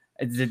Brown.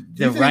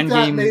 The run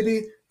game,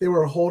 maybe they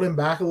were holding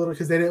back a little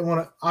because they didn't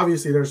want to.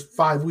 Obviously, there's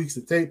 5 weeks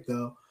of tape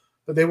though,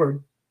 but they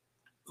were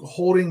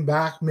holding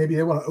back. Maybe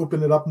they want to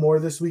open it up more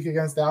this week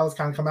against Dallas,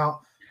 kind of come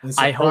out and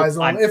surprise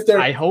them.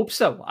 I hope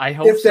so.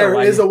 If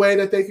there is a way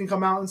that they can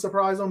come out and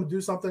surprise them and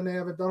do something they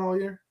haven't done all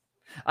year.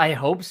 I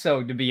hope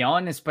so, to be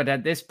honest. But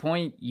at this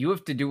point, you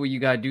have to do what you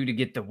got to do to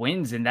get the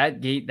wins. And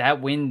that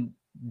win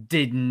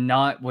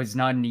was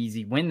not an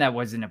easy win. That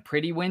wasn't a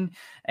pretty win.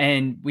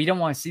 And we don't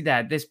want to see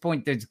that. At this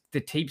point,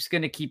 the tape's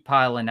going to keep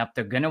piling up.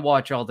 They're going to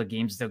watch all the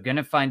games. They're going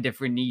to find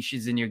different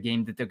niches in your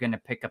game that they're going to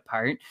pick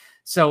apart.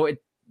 So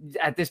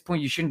at this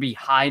point, you shouldn't be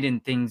hiding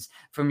things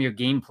from your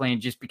game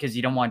plan just because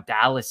you don't want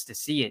Dallas to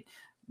see it.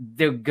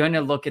 They're going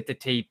to look at the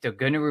tape. They're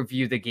going to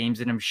review the games.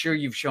 And I'm sure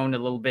you've shown a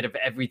little bit of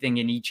everything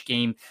in each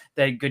game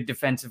that good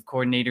defensive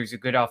coordinators or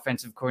good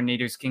offensive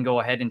coordinators can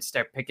go ahead and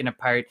start picking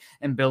apart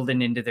and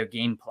building into their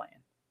game plan.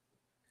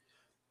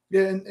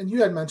 Yeah, and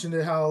you had mentioned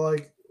it, how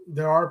like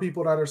there are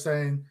people that are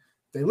saying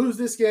they lose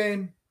this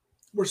game,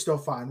 we're still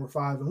fine. We're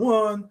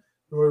 5-1.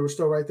 We're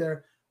still right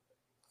there.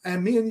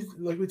 And me and you,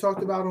 like we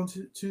talked about on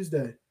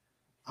Tuesday,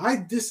 I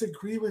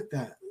disagree with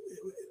that.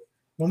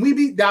 When we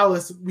beat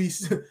Dallas, we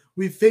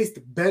faced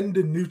Ben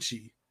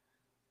DiNucci.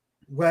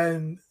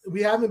 When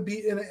we haven't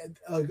beaten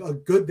a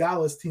good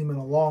Dallas team in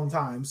a long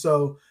time.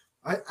 So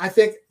I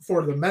think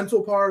for the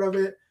mental part of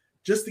it,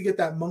 just to get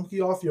that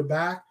monkey off your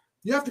back,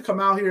 you have to come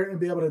out here and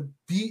be able to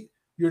beat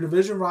your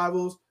division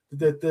rivals,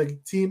 the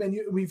team. And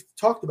we've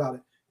talked about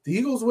it. The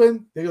Eagles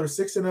win, they go to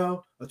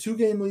 6-0, a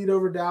 2-game lead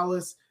over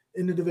Dallas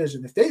in the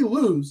division. If they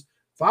lose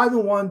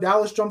 5-1,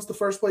 Dallas jumps to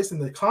first place in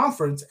the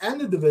conference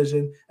and the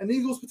division, and the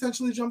Eagles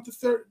potentially jump to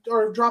third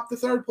or drop to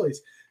third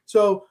place.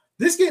 So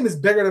this game is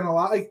bigger than a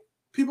lot. Like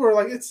people are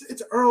like, it's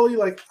early.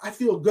 Like I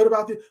feel good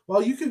about the.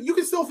 Well, you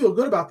can still feel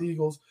good about the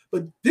Eagles,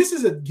 but this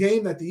is a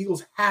game that the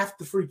Eagles have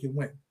to freaking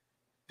win.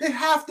 They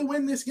have to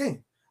win this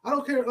game. I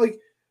don't care. Like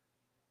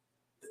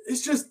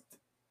it's just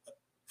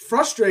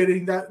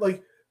frustrating that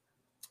like.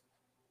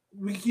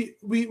 We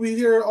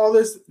hear all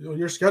this,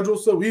 your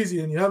schedule's so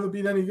easy and you haven't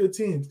beat any good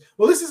teams.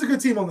 Well, this is a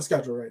good team on the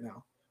schedule right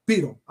now.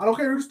 Beat them. I don't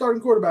care who the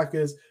starting quarterback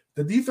is.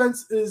 The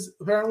defense is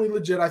apparently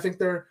legit. I think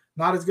they're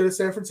not as good as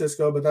San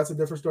Francisco, but that's a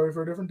different story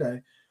for a different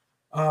day.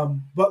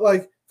 But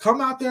like,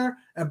 come out there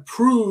and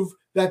prove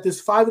that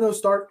this 5-0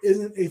 start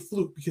isn't a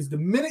fluke, because the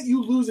minute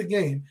you lose a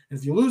game, and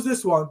if you lose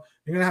this one,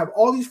 you're going to have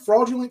all these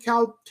fraudulent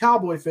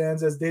Cowboy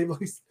fans, as Dave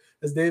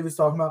is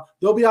talking about.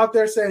 They'll be out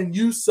there saying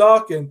you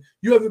suck and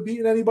you haven't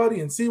beaten anybody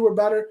and see we're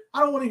better.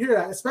 I don't want to hear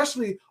that,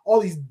 especially all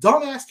these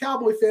dumbass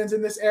Cowboy fans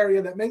in this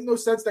area that make no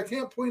sense, that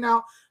can't point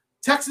out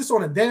Texas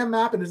on a damn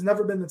map and has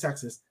never been to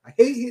Texas. I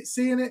hate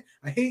seeing it.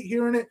 I hate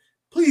hearing it.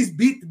 Please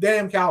beat the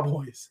damn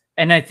Cowboys.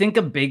 And I think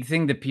a big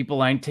thing that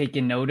people aren't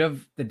taking note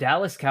of, the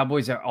Dallas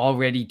Cowboys are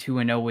already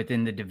 2-0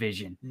 within the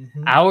division.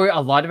 Mm-hmm.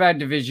 A lot of our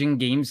division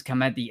games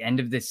come at the end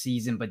of the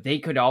season, but they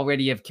could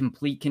already have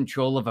complete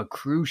control of a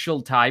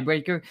crucial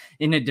tiebreaker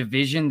in a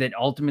division that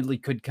ultimately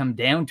could come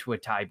down to a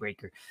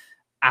tiebreaker.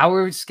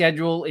 Our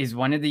schedule is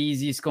one of the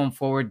easiest going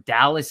forward.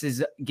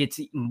 Dallas gets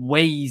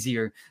way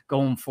easier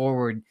going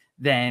forward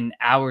than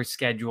our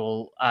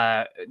schedule,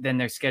 than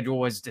their schedule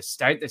was to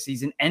start the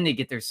season, and they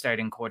get their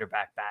starting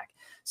quarterback back.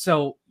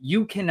 So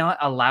you cannot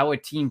allow a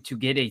team to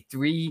get a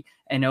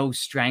 3-0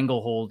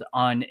 stranglehold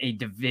on a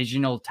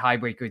divisional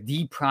tiebreaker,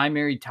 the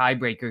primary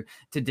tiebreaker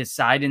to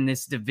decide in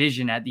this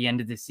division at the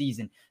end of the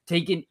season.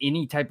 Taking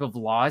any type of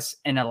loss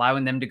and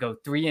allowing them to go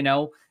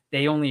 3-0,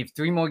 they only have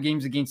 3 more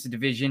games against the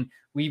division.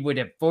 We would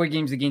have 4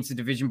 games against the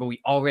division, but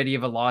we already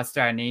have a loss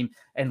to our name.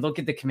 And look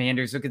at the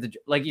Commanders. Look at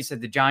like you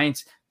said, the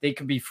Giants, they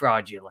could be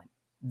fraudulent.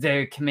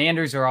 The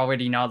Commanders are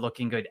already not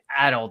looking good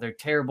at all. They're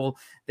terrible.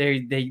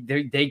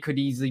 They could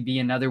easily be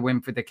another win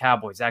for the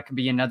Cowboys. That could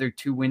be another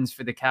 2 wins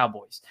for the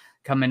Cowboys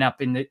coming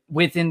up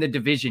within the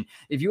division.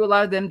 If you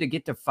allow them to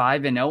get to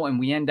 5-0 and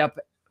we end up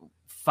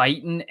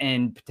fighting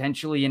and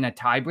potentially in a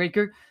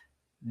tiebreaker,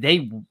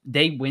 they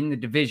win the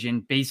division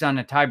based on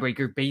a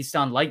tiebreaker, based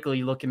on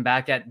likely looking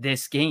back at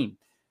this game,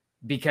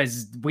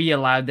 because we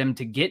allowed them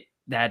to get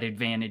that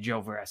advantage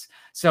over us.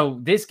 So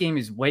this game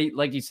is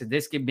like you said,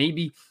 this game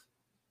maybe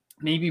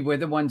maybe we're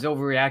the ones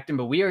overreacting,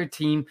 but we are a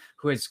team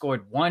who has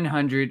scored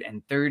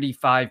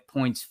 135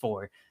 points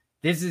for.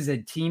 This is a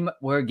team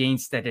we're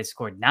against that has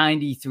scored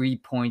 93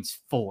 points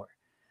for.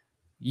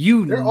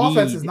 Their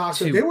offense is not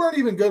good. They weren't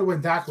even good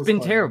when Dak was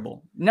playing.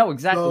 Terrible. No,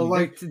 exactly. So,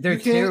 like, they're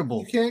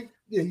terrible.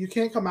 You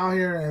can't come out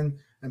here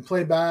and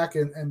play back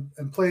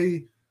and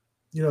play,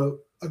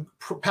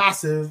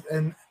 passive,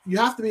 and you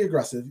have to be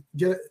aggressive.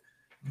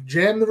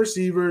 Jam the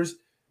receivers.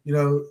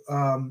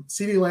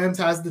 CeeDee Lamb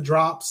has the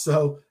drops,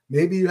 so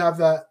maybe you have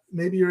that.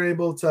 Maybe you're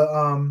able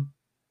to,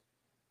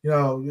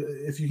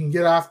 if you can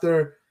get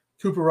after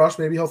Cooper Rush,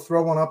 maybe he'll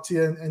throw one up to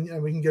you,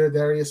 and we can get a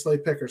Darius Slay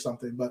pick or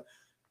something. But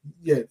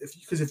yeah,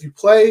 if you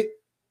play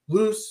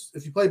loose,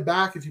 if you play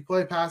back, if you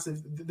play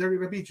passive, they're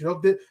going to beat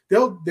you.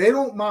 They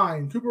don't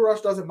mind. Cooper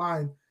Rush doesn't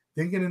mind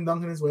dinking and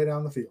dunking his way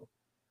down the field.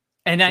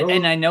 And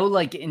I know,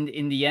 like in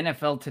the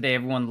NFL today,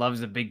 everyone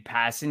loves a big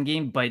passing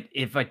game. But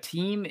if a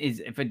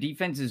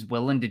defense is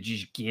willing to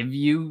just give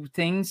you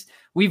things,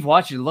 we've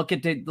watched it. Look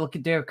at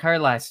Derek Carr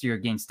last year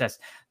against us.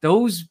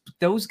 Those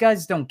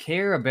guys don't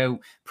care about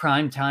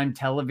primetime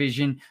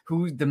television,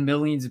 who the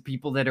millions of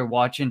people that are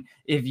watching.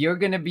 If you're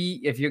gonna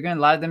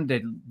allow them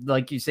to,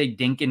 like you say,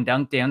 dink and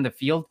dunk down the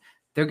field,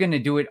 they're going to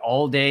do it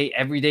all day,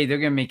 every day. They're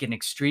going to make an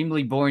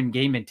extremely boring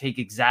game and take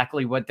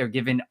exactly what they're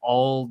given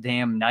all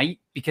damn night,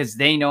 because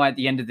they know at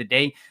the end of the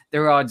day,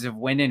 their odds of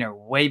winning are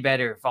way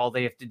better if all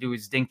they have to do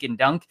is dink and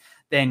dunk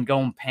than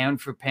going pound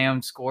for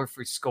pound, score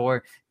for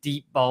score,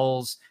 deep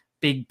balls,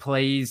 big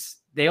plays.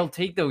 They'll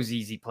take those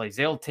easy plays.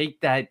 They'll take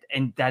that.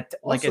 And that,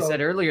 like I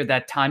said earlier,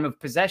 that time of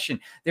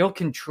possession, they'll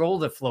control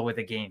the flow of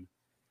the game.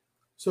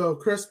 So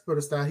Chris put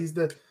a stat.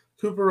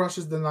 Cooper Rush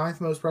is the 9th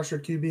most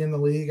pressured QB in the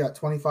league at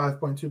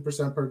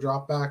 25.2% per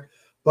dropback,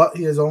 but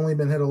he has only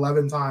been hit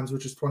 11 times,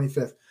 which is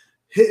 25th.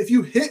 If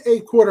you hit a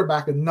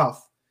quarterback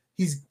enough,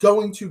 he's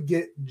going to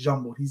get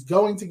jumbled. He's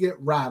going to get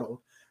rattled.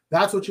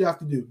 That's what you have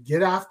to do.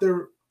 Get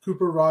after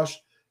Cooper Rush,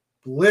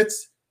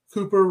 blitz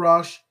Cooper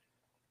Rush.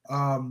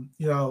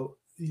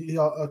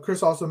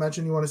 Chris also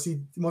mentioned he wants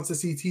to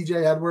see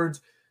TJ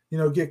Edwards,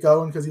 get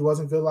going because he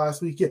wasn't good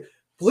last week. Yeah.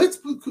 Blitz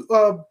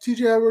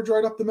TJ Edwards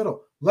right up the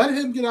middle. Let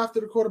him get after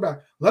the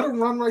quarterback. Let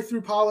him run right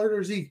through Pollard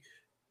or Zeke.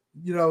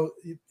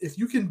 If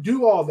you can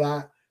do all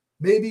that,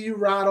 maybe you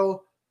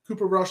rattle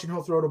Cooper Rush and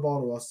he'll throw the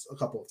ball to us a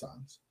couple of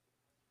times.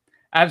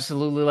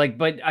 Absolutely.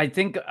 But I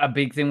think a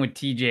big thing with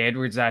TJ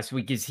Edwards last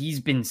week is he's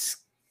been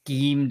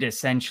schemed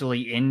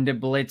essentially into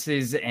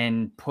blitzes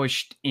and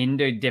pushed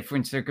into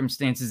different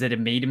circumstances that have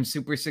made him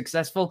super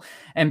successful.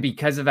 And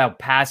because of how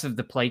passive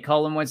the play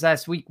calling was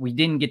last week, we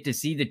didn't get to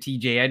see the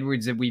TJ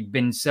Edwards that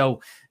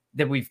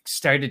we've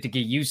started to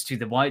get used to,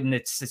 the one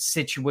that's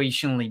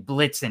situationally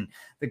blitzing,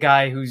 the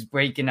guy who's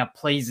breaking up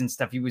plays and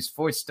stuff. He was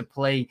forced to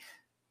play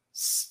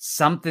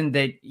something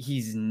that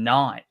he's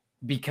not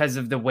because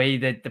of the way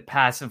that the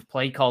passive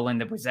play calling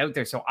that was out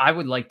there. So I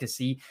would like to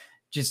see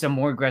just a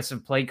more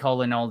aggressive play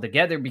calling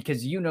altogether,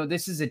 because,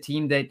 this is a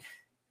team that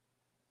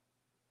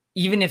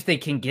even if they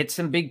can get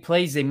some big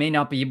plays, they may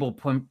not be able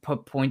to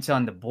put points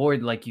on the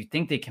board like you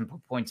think they can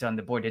put points on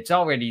the board. It's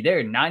already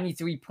there.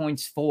 93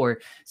 points for,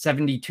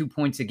 72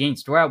 points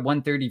against. We're at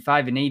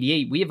 135 and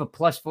 88. We have a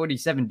plus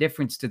 47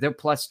 difference to their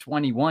plus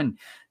 21.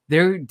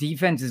 Their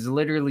defense is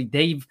literally,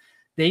 they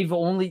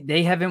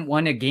haven't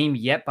won a game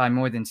yet by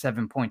more than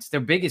 7 points.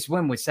 Their biggest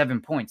win was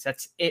 7 points.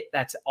 That's it.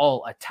 That's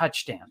all, a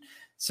touchdown.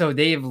 So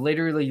they have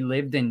literally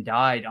lived and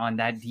died on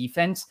that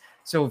defense.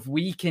 So if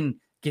we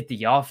can get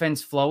the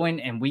offense flowing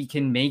and we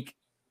can make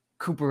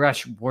Cooper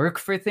Rush work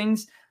for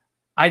things,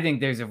 I think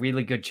there's a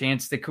really good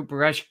chance that Cooper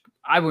Rush,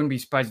 I wouldn't be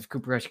surprised if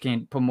Cooper Rush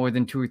can't put more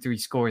than 2 or 3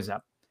 scores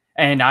up.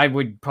 And I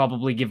would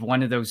probably give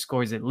one of those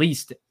scores at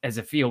least as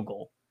a field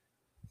goal.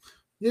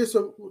 Yeah,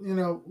 so,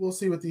 we'll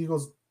see what the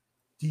Eagles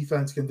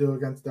defense can do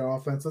against their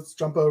offense. Let's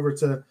jump over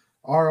to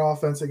our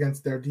offense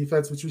against their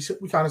defense, which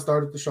we kind of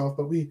started to show off,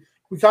 but we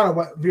kind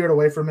of veered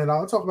away from it.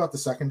 I'll talk about the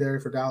secondary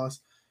for Dallas.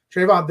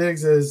 Trayvon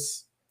Diggs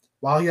is,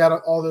 while he had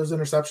all those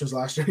interceptions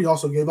last year, he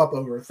also gave up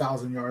over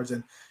 1,000 yards,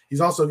 and he's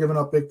also given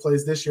up big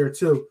plays this year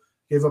too.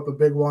 Gave up a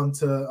big one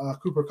to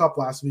Cooper Kupp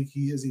last week.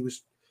 He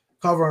was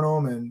covering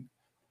him, and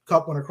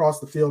Kupp went across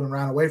the field and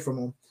ran away from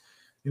him.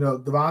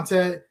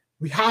 Devontae,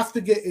 we have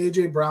to get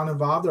A.J. Brown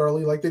involved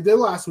early like they did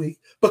last week,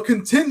 but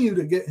continue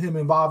to get him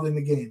involved in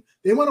the game.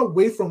 They went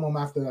away from him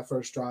after that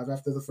first drive,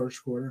 after the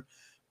first quarter.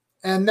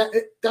 And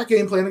that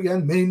game plan,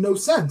 again, made no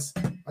sense.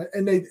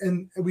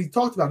 And we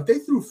talked about it. They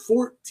threw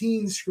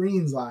 14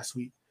 screens last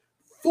week.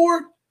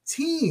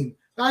 14.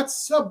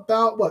 That's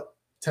about,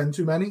 10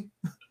 too many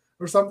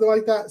or something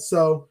like that.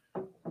 So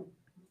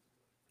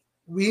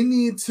we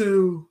need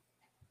to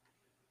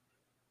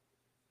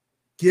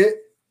get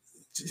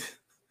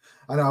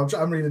 – I know,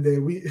 I'm reading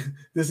today.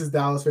 This is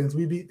Dallas fans.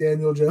 We beat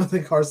Daniel Jones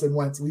and Carson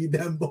Wentz. We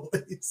them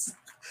boys.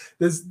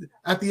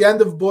 At the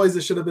end of boys,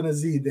 it should have been a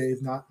Z,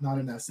 Dave, not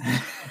an S.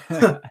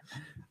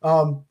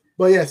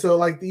 But yeah, so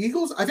like the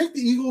Eagles, I think the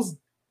Eagles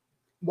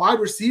wide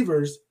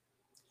receivers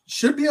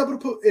should be able to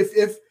put,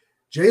 if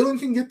Jalen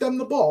can get them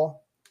the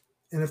ball,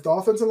 and if the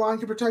offensive line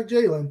can protect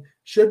Jalen,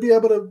 should be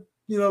able to,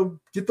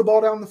 get the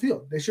ball down the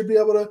field. They should be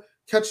able to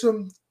catch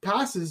some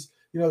passes.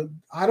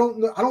 I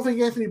don't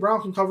think Anthony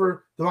Brown can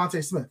cover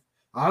Devontae Smith.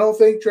 I don't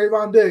think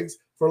Trayvon Diggs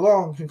for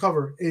long can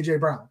cover A.J.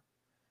 Brown.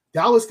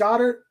 Dallas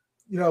Goedert,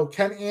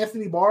 can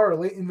Anthony Barr or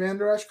Leighton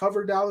Vander Esch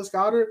cover Dallas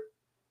Goedert?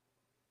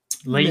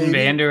 Leighton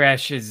Vander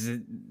Esch is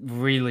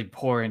really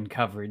poor in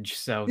coverage,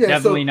 so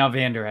definitely not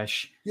Vander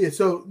Esch. Yeah,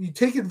 so you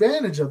take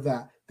advantage of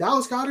that.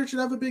 Dallas Goedert should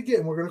have a big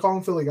game. We're going to call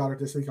him Philly Goddard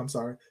this week. I'm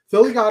sorry.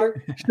 Philly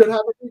Goddard should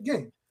have a big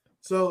game.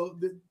 So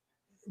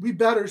we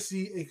better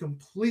see a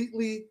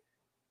completely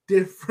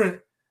different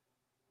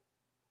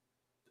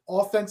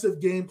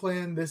offensive game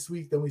plan this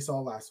week than we saw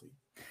last week.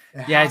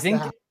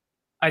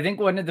 I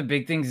think one of the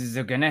big things is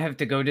they're going to have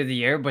to go to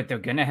the air, but they're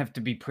going to have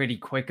to be pretty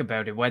quick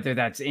about it, whether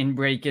that's in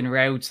breaking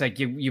routes. Like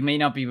you may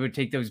not be able to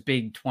take those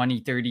big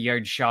 20,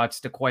 30-yard shots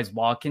to Quez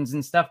Watkins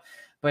and stuff,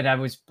 but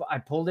I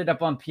pulled it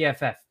up on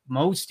PFF.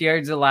 Most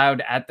yards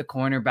allowed at the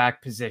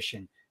cornerback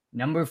position.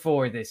 Number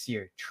 4 this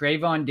year.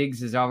 Trayvon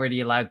Diggs has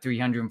already allowed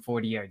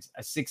 340 yards,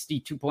 a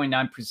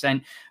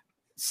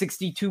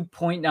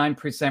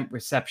 62.9%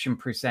 reception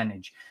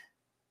percentage.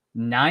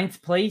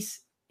 9th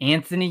place,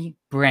 Anthony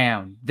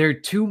Brown. Their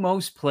 2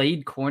 most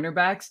played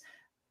cornerbacks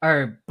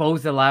are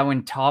both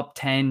allowing top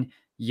 10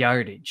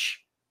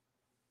 yardage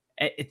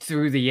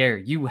through the air.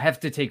 You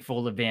have to take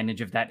full advantage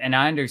of that. And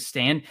I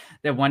understand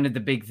that one of the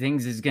big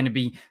things is going to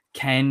be,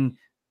 can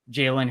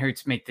Jalen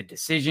Hurts make the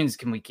decisions?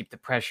 Can we keep the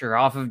pressure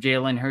off of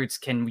Jalen Hurts?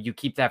 Can you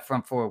keep that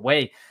front 4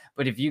 away?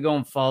 But if you go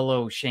and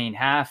follow Shane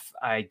Haff,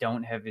 I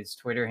don't have his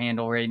Twitter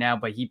handle right now,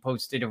 but he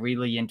posted a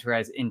really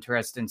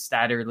interesting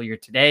stat earlier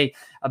today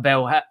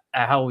about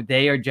how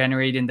they are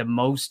generating the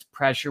most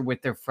pressure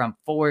with their front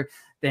 4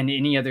 than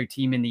any other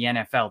team in the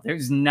NFL.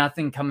 There's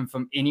nothing coming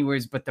from anywhere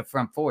but the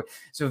front 4.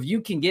 So if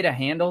you can get a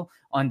handle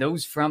on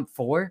those front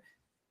 4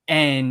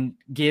 and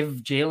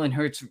give Jalen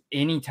Hurts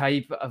any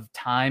type of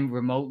time,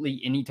 remotely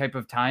any type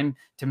of time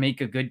to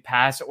make a good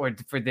pass, or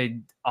for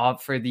the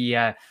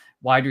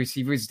wide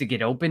receivers to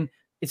get open,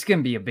 it's going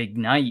to be a big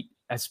night,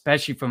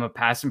 especially from a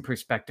passing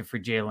perspective for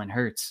Jalen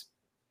Hurts.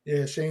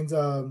 Yeah, Shane's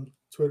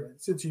Twitter,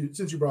 since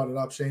you brought it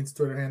up, Shane's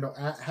Twitter handle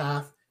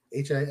 @Haff,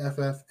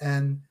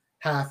 HAFFN,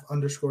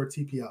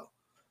 _TPO.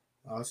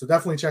 So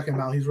definitely check him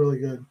out. He's really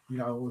good.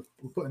 We're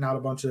putting out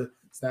a bunch of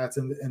stats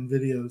and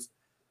videos.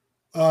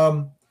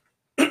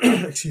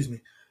 Excuse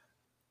me.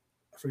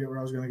 I forget where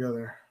I was going to go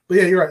there. But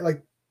yeah, you're right.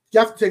 Like,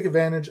 you have to take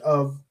advantage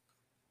of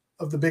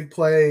the big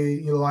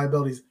play,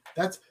 liabilities.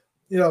 That's,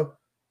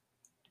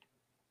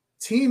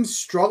 teams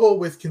struggle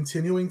with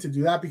continuing to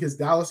do that because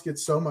Dallas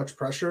gets so much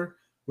pressure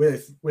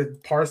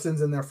with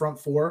Parsons in their front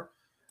 4.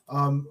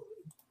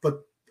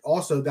 But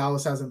also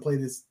Dallas hasn't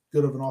played as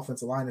good of an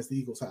offensive line as the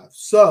Eagles have.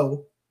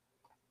 So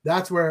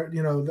that's where,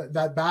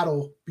 that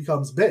battle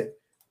becomes big.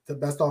 The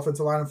best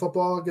offensive line in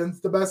football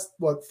against the best,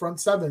 front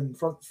 7,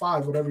 front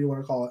 5, whatever you want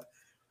to call it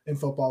in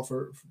football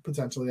for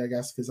potentially, I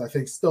guess, because I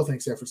still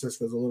think San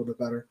Francisco is a little bit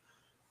better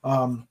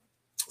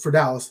for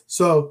Dallas.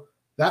 So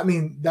that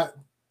means that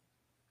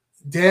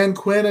Dan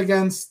Quinn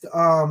against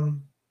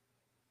Shane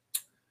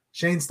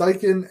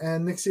Steichen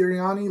and Nick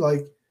Sirianni,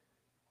 like,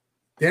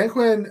 Dan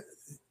Quinn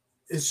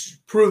is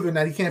proven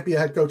that he can't be a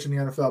head coach in the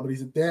NFL, but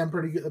he's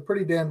a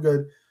pretty damn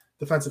good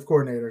defensive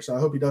coordinator. So I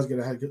hope he does get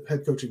a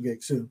head coaching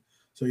gig soon,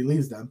 so he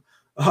leaves them.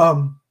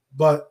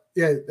 But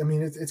yeah, I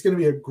mean, it's going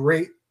to be a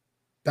great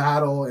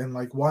battle, and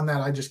like one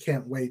that I just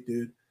can't wait,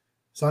 dude.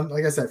 So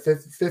like I said,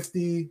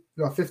 50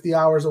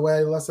 hours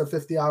away, less than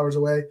 50 hours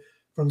away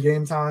from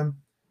game time.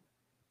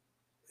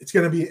 It's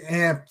going to be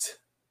amped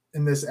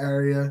in this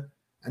area,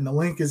 and the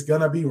link is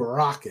going to be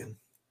rocking.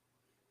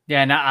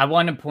 Yeah, and I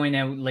want to point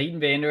out Leighton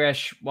Vander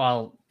Esch,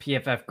 while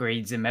PFF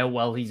grades him out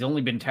well, he's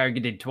only been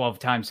targeted 12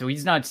 times, so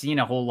he's not seen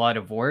a whole lot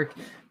of work,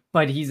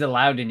 but he's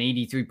allowed an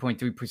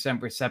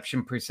 83.3%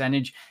 reception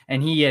percentage,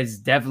 and he has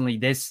definitely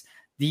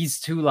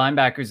these 2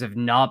 linebackers have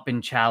not been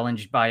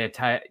challenged by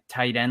a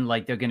tight end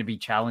like they're going to be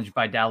challenged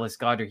by Dallas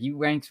Goedert. He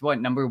ranks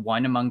number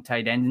 1 among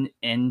tight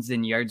ends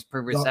in yards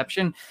per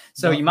reception.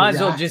 So you might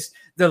as well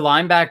the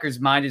linebackers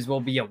might as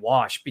well be a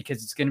wash,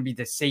 because it's going to be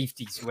the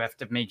safeties who have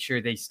to make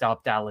sure they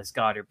stop Dallas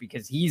Goedert,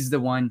 because he's the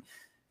one.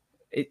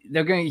 He's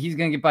going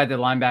to get by the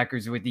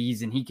linebackers with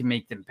ease, and he can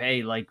make them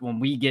pay. Like, when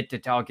we get to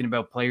talking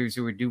about players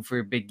who are due for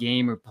a big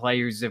game or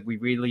players that we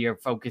really are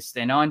focused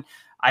in on,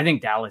 I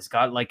think Dallas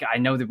I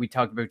know that we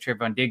talked about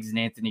Trayvon Diggs and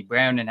Anthony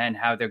Brown and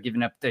how they're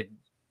giving up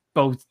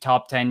both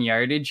top 10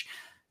 yardage,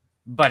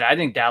 but I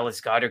think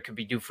Dallas Goedert could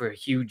be due for a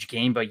huge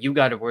game, but you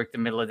got to work the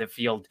middle of the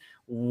field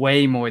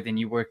way more than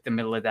you worked the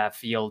middle of that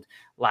field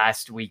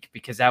last week,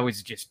 because that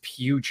was just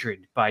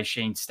putrid by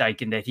Shane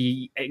Steichen, that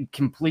he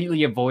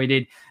completely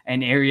avoided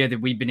an area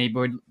that we've been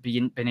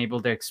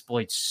able to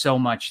exploit so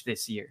much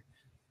this year.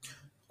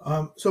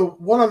 So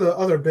one of the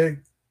other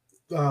big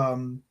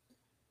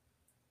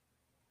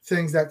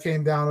things that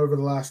came down over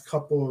the last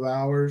couple of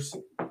hours,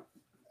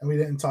 and we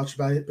didn't touch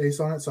base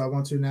on it, so I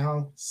want to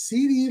now.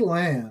 CeeDee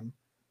Lamb,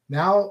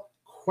 now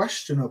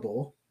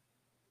questionable.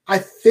 I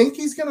think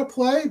he's going to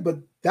play, but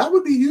that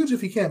would be huge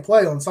if he can't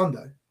play on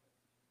Sunday.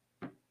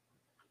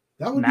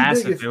 That would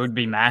massive. be big. It would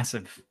be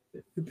massive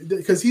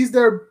because he's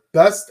their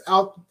best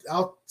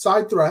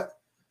outside threat.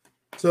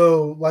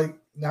 So like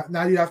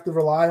now you have to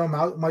rely on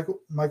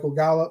Michael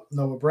Gallup,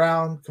 Noah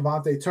Brown,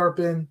 KaVontae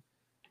Turpin,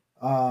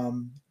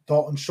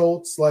 Dalton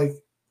Schultz. Like,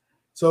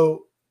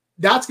 so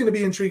that's going to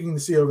be intriguing to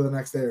see over the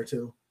next day or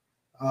two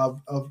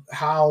of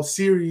how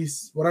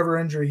serious whatever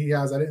injury he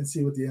has. I didn't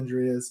see what the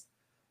injury is,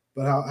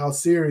 but how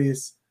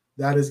serious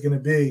that is going to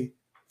be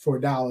for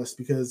Dallas,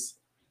 because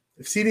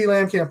if CeeDee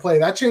Lamb can't play,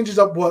 that changes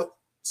up what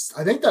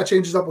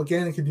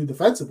Gannon can do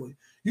defensively.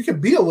 You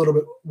can be a little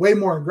bit way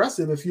more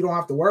aggressive if you don't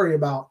have to worry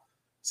about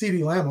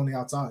CeeDee Lamb on the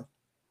outside.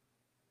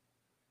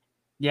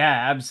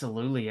 Yeah,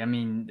 absolutely. I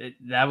mean, it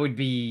would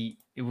be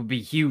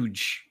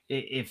huge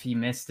if he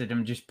missed it.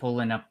 I'm just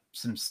pulling up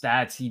some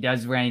stats. He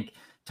does rank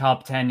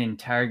top 10 in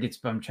targets,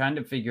 but I'm trying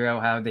to figure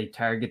out how they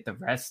target the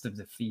rest of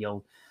the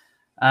field.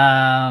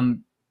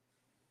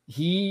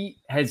 He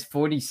has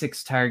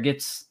 46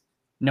 targets,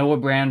 Noah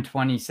Brown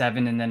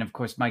 27, and then of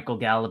course Michael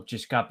Gallup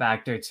just got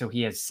back there, so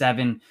he has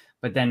 7.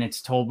 But then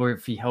it's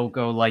Tolbert,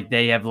 Fehoko, like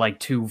they have like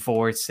 2,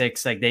 4,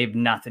 6, like they have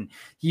nothing.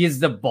 He is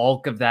the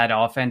bulk of that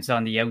offense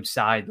on the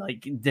outside.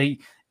 Like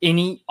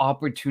any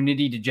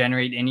opportunity to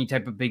generate any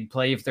type of big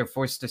play, if they're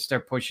forced to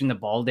start pushing the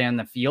ball down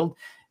the field,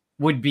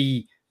 would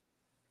be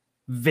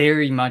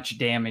very much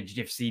damaged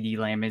if CeeDee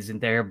Lamb isn't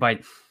there. But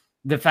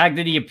the fact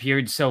that he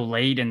appeared so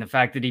late and the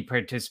fact that he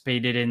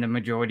participated in the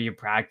majority of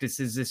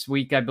practices this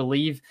week, I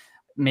believe,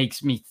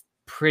 makes me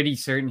pretty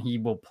certain he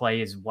will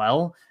play as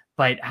well.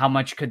 But how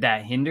much could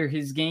that hinder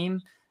his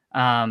game?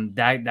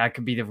 That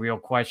could be the real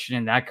question,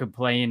 and that could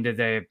play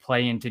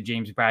into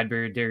James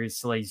Bradbury or Darius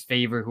Slay's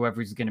favor,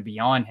 whoever's going to be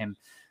on him.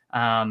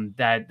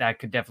 That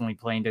could definitely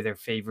play into their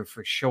favor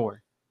for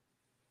sure.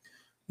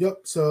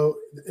 Yep. So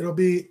it'll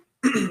be,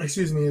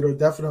 it'll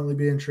definitely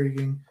be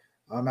intriguing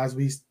as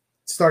we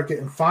start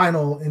getting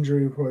final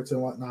injury reports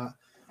and whatnot.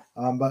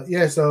 But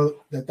yeah,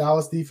 so the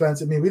Dallas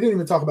defense. I mean, we didn't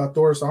even talk about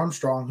Dorance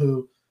Armstrong,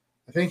 who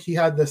I think he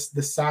had the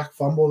sack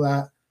fumble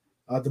that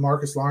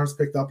DeMarcus Lawrence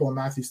picked up on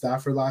Matthew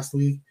Stafford last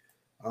week.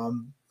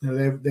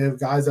 They have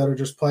guys that are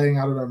just playing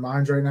out of their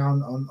minds right now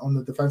on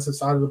the defensive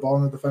side of the ball,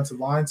 on the defensive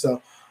line.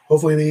 So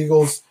hopefully the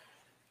Eagles'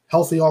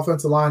 healthy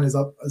offensive line is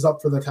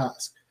up for the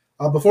task.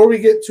 Before we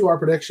get to our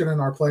prediction and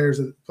our players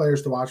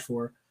to watch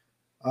for,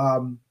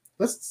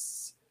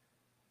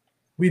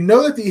 we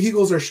know that the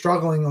Eagles are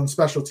struggling on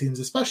special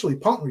teams, especially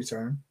punt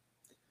return.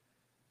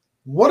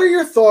 What are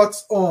your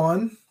thoughts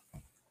on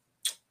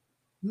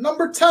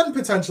number 10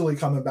 potentially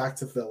coming back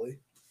to Philly?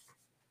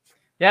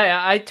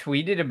 Yeah, I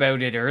tweeted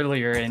about it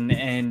earlier,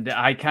 and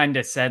I kind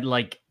of said,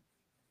 like,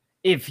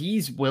 if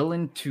he's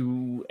willing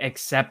to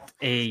accept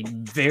a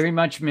very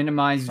much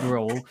minimized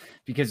role,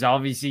 because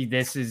obviously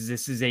this is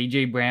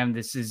AJ Brown,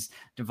 this is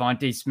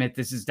Devontae Smith,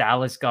 this is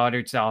Dallas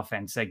Goedert's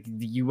offense. Like,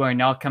 you are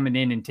not coming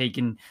in and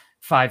taking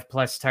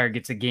 5+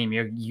 targets a game.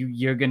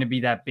 You're going to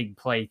be that big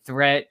play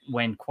threat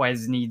when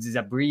Quez needs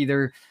a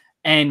breather,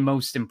 and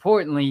most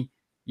importantly,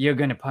 you're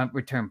going to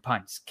return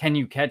punts. Can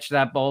you catch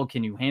that ball?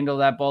 Can you handle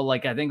that ball?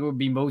 Like, I think it would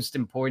be most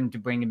important to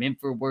bring him in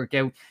for a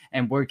workout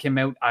and work him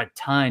out a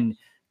ton,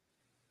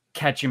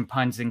 catching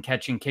punts and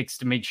catching kicks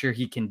to make sure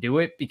he can do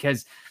it.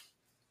 Because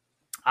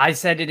I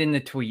said it in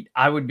the tweet,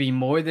 I would be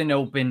more than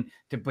open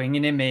to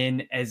bringing him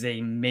in as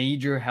a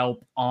major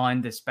help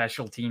on the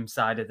special team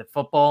side of the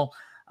football.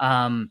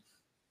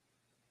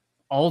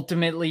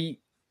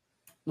 Ultimately,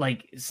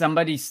 like,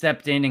 somebody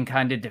stepped in and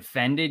kind of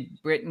defended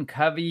Britton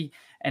Covey.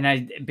 And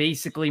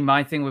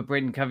my thing with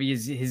Britton Covey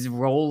is his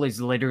role is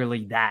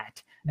literally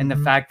that. And the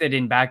fact that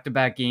in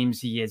back-to-back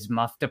games, he has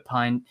muffed a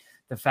punt,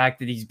 the fact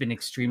that he's been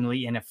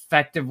extremely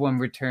ineffective when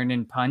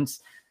returning punts,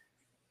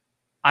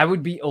 I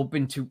would be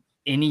open to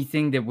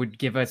anything that would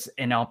give us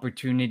an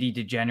opportunity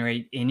to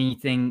generate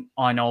anything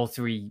on all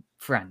 3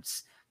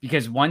 fronts.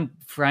 Because one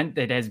front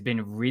that has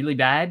been really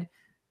bad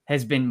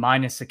has been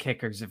minus the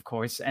kickers, of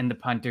course, and the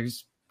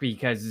punters,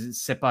 because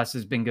Siposs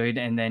has been good,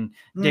 and then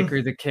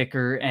Dicker the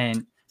kicker,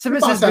 and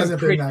Siposs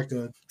hasn't been that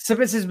good.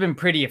 Siposs has been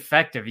pretty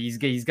effective. He's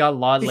got a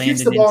lot landing. He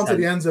kicks the ball into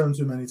the end zone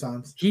too many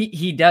times.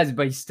 He does,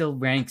 but he still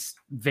ranks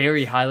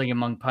very highly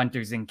among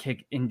punters in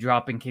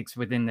dropping kicks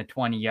within the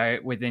 20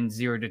 within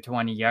 0 to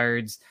 20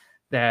 yards,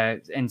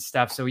 and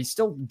stuff. So he's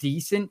still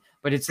decent,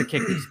 but it's the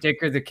kickers.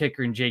 Dicker the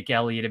kicker and Jake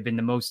Elliott have been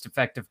the most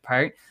effective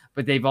part,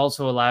 but they've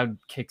also allowed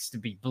kicks to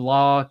be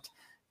blocked.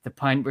 The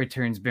punt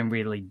return's been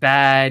really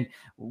bad.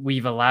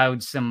 We've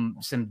allowed some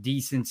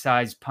decent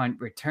sized punt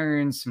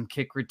returns, some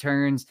kick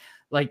returns.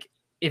 Like,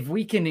 if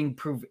we can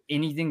improve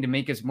anything to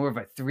make us more of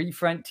a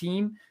 3-front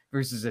team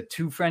versus a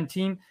 2-front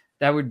team,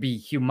 that would be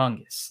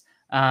humongous.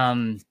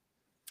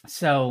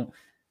 So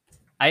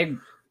I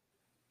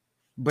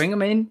bring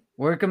him in,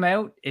 work him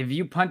out. If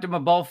you punt him a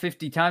ball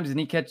 50 times and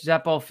he catches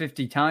that ball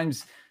 50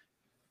 times,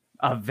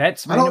 a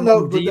vet's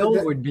minimum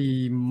deal would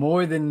be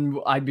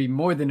I'd be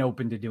more than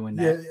open to doing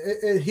that.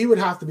 Yeah, he would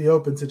have to be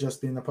open to just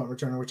being a punt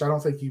returner, which I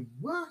don't think he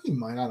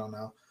might. I don't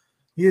know.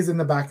 He is in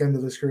the back end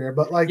of his career,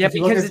 but like, yeah,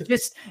 because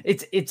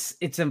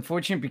it's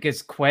unfortunate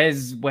because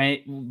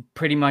Quez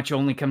pretty much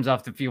only comes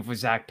off the field for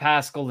Zach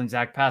Pascal, and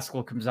Zach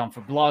Pascal comes on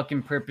for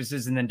blocking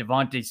purposes, and then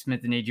Devontae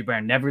Smith and AJ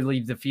Brown never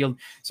leave the field,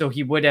 so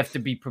he would have to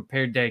be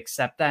prepared to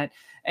accept that.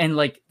 And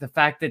like the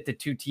fact that the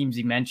two teams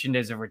he mentioned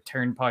as a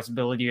return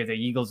possibility are the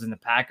Eagles and the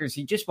Packers,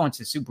 he just wants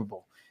a Super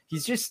Bowl.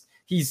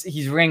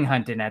 He's ring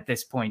hunting at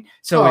this point.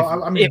 So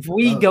if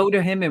we go to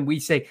him and we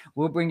say,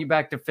 we'll bring you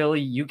back to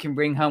Philly, you can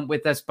ring hunt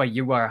with us, but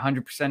you are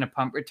 100% a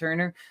punt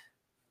returner,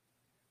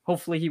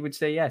 hopefully he would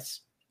say yes.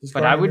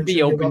 But I would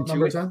be open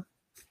to it. 10?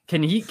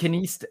 Can he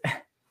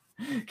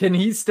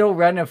still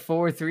run a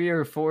 4.3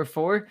 or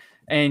 4.4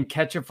 and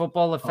catch a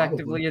football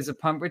effectively Probably. As a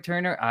punt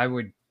returner? I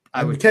would.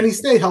 Can he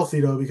stay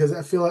healthy though? Because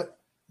I feel like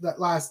the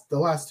last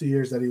 2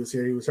 years that he was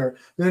here, he was hurt.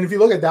 And then if you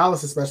look at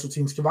Dallas' special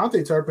teams,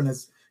 KaVontae Turpin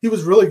he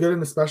was really good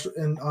in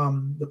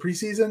the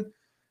preseason,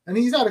 and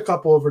he's had a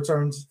couple of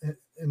returns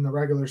in the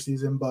regular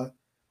season. But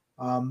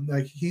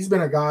like he's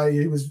been a guy.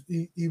 He was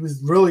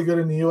really good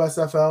in the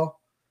USFL,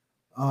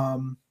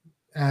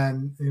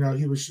 and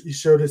he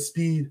showed his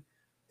speed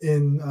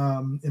in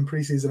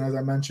preseason, as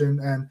I mentioned.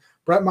 And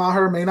Brett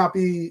Maher may not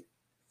be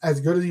as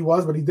good as he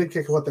was, but he did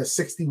kick the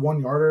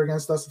 61-yarder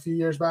against us a few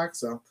years back.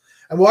 So,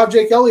 and we'll have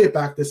Jake Elliott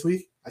back this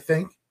week, I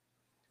think.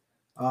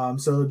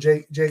 So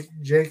Jake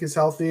is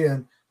healthy,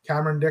 and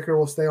Cameron Dicker,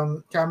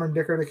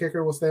 the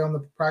kicker, will stay on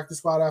the practice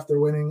squad after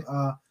winning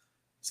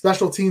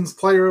Special Teams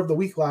Player of the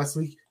Week last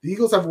week. The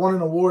Eagles have won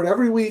an award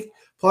every week,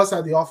 plus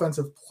had the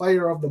Offensive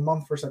Player of the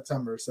Month for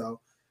September. So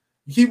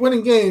you keep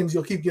winning games,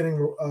 you'll keep getting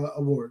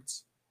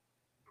awards.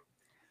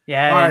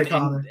 Yeah,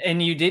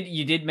 and you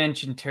did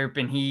mention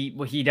Turpin.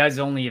 He does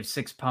only have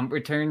 6 punt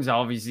returns,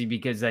 obviously,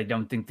 because I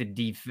don't think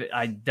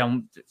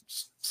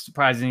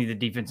surprisingly the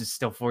defense is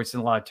still forcing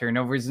a lot of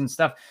turnovers and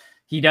stuff.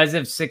 He does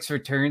have 6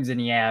 returns, and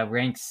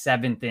ranks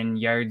 7th in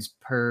yards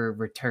per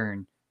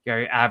return,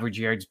 average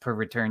yards per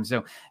return.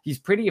 So he's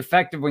pretty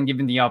effective when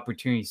given the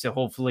opportunity. So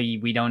hopefully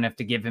we don't have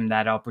to give him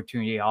that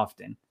opportunity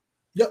often.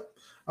 Yep.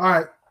 All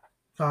right,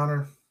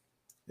 Connor,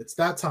 it's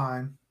that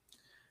time.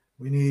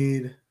 We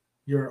need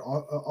your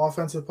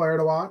offensive player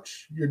to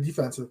watch, your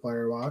defensive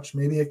player to watch,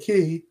 maybe a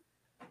key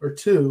or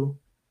two,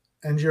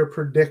 and your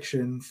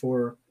prediction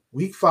for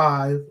week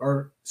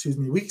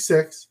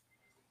 6,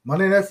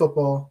 Monday Night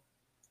Football,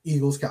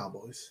 Eagles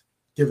Cowboys.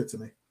 Give it to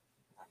me.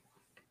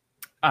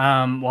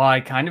 Well, I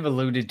kind of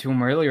alluded to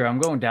him earlier. I'm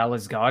going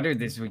Dallas Goedert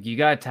this week. You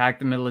got to attack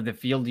the middle of the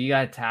field. You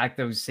got to attack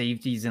those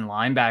safeties and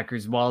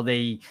linebackers. While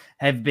they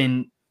have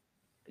been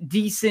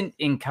decent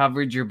in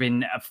coverage or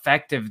been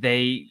effective,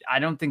 I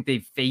don't think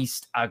they've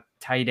faced a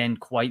tight end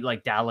quite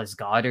like Dallas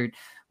Goedert,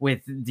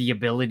 with the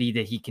ability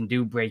that he can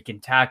do,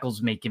 breaking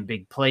tackles, making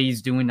big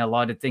plays, doing a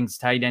lot of things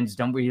tight ends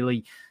don't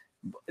really.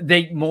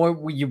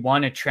 You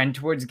want to trend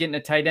towards getting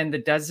a tight end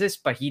that does this,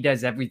 but he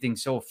does everything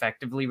so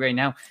effectively right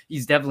now.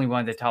 He's definitely one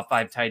of the top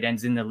 5 tight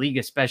ends in the league,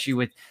 especially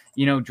with,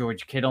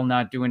 George Kittle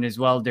not doing as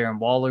well, Darren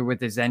Waller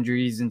with his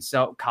injuries, and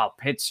so Kyle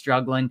Pitts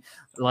struggling.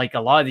 Like a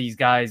lot of these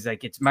guys,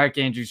 like it's Mark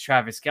Andrews,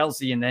 Travis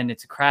Kelce, and then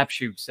it's a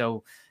crapshoot.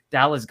 So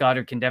Dallas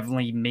Goedert can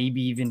definitely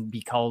maybe even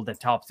be called a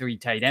top 3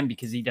 tight end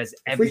because he does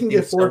everything. If we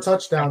can get 4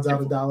 touchdowns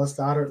out of Dallas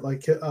Goedert,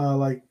 like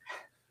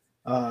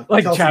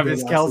Kelce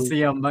Travis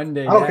Kelce on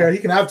Monday. I don't care. He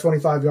can have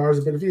 25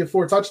 yards, but if he had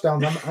 4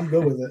 touchdowns, I'm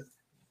good with it.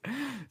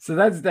 So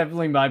that's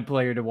definitely my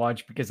player to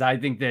watch because I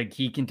think that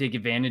he can take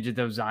advantage of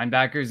those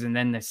linebackers and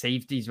then the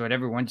safeties,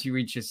 whatever. Once you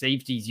reach the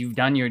safeties, you've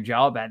done your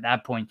job at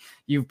that point.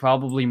 You've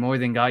probably more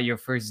than got your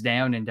first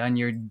down and done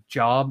your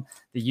job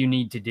that you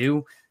need to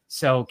do.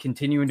 So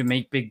continuing to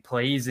make big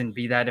plays and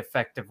be that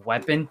effective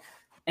weapon.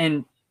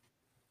 And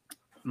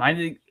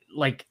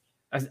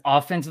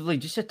offensively,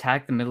 just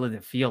attack the middle of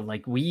the field.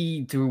 Like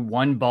we threw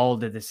one ball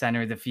to the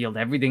center of the field.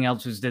 Everything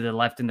else was to the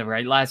left and the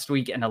right last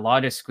week, and a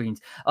lot less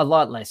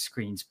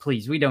screens.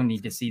 Please, we don't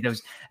need to see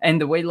those. And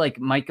the way like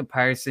Micah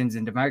Parsons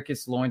and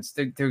DeMarcus Lawrence,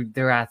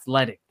 they're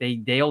athletic.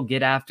 They'll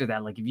get after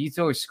that. Like if you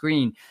throw a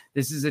screen,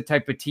 this is the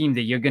type of team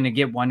that you're going to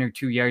get 1 or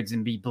 2 yards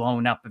and be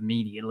blown up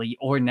immediately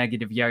or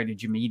negative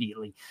yardage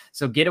immediately.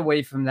 So get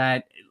away from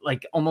that,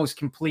 like almost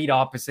complete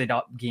opposite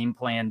game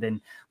plan than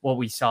what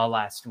we saw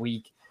last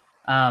week.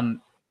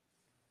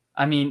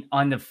 I mean,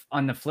 on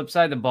the flip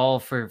side of the ball,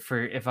 for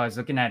if I was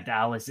looking at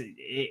Dallas,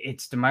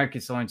 it's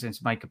DeMarcus Lawrence and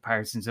it's Micah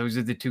Parsons. Those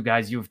are the 2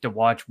 guys you have to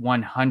watch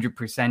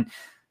 100%.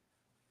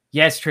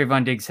 Yes,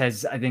 Trayvon Diggs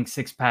has, I think,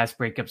 6 pass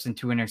breakups and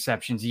 2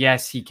 interceptions.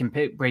 Yes, he can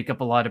break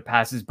up a lot of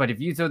passes, but if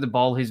you throw the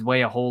ball his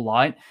way a whole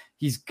lot,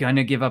 he's going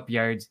to give up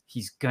yards.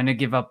 He's going to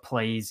give up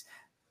plays.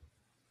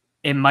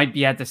 It might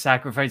be at the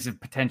sacrifice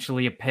of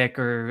potentially a pick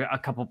or a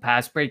couple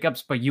pass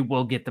breakups, but you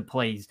will get the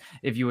plays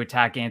if you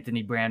attack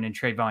Anthony Brown and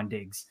Trayvon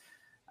Diggs.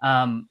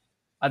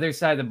 Other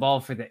side of the ball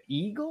for the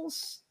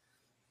Eagles,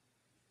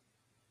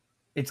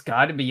 it's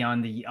got to be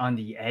on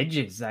the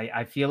edges.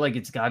 I feel like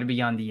it's got to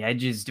be on the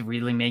edges to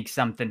really make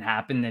something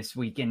happen this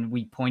week, and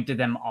we point to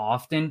them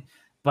often.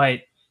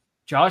 But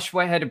Josh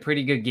Sweat had a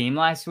pretty good game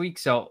last week,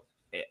 so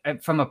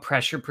from a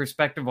pressure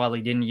perspective, while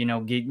he didn't,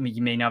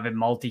 he may not have a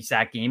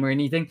multi-sack game or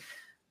anything,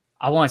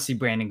 I want to see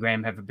Brandon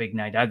Graham have a big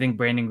night. I think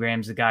Brandon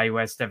Graham's the guy who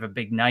has to have a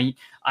big night.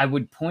 I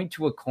would point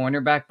to a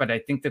cornerback, but I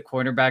think the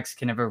cornerbacks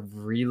can have a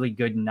really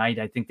good night.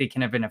 I think they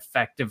can have an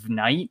effective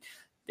night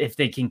if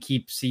they can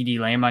keep CeeDee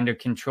Lamb under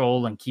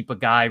control and keep a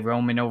guy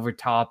roaming over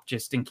top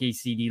just in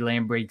case CeeDee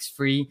Lamb breaks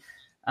free.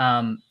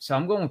 So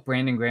I'm going with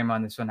Brandon Graham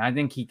on this one. I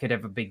think he could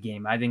have a big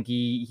game. I think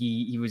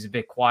he was a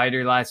bit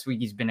quieter last week.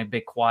 He's been a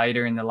bit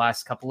quieter in the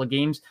last couple of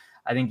games.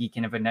 I think he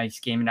can have a nice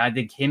game. And I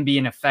think him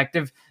being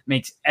effective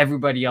makes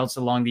everybody else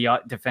along the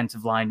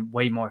defensive line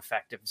way more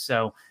effective.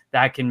 So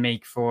that can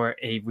make for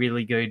a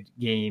really good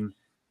game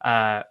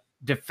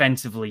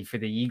defensively for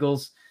the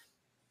Eagles.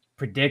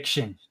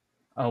 Prediction.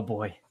 Oh,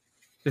 boy.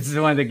 This is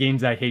one of the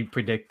games I hate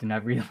predicting. I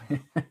really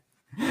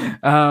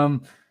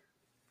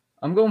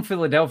I'm going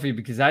Philadelphia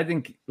because I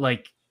think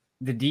like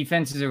the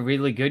defenses are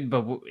really good,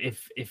 but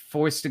if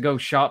forced to go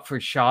shot for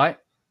shot,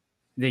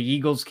 the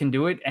Eagles can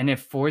do it. And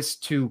if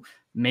forced to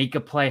make a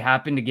play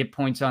happen to get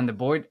points on the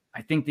board,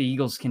 I think the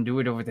Eagles can do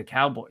it over the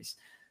Cowboys.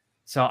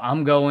 So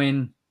I'm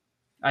going,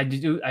 I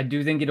do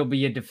think it'll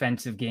be a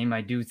defensive game.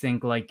 I do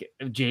think like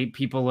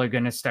people are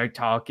going to start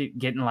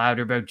getting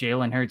louder about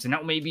Jalen Hurts and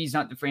maybe he's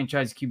not the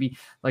franchise QB.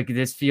 Like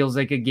this feels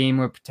like a game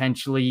where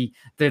potentially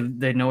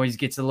the noise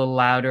gets a little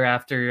louder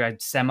after a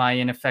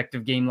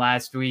semi-ineffective game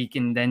last week.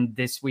 And then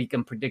this week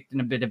I'm predicting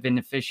a bit of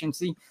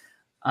inefficiency.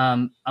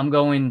 I'm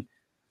going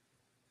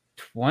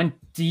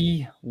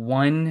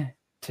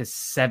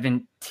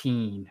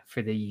 21-17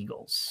 for the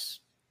Eagles.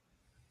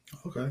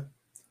 Okay.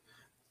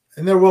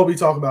 And there will be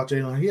talk about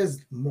Jalen.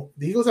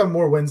 The Eagles have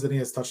more wins than he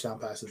has touchdown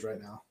passes right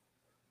now.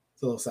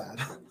 It's a little sad.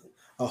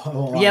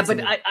 Yeah,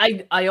 but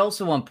I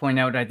also want to point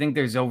out, I think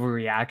there's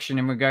overreaction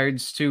in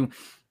regards to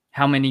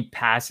how many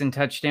passing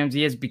touchdowns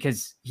he has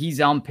because he's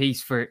on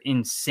pace for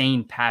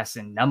insane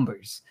passing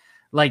numbers.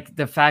 Like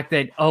the fact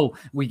that,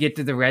 we get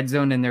to the red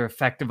zone and they're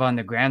effective on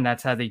the ground.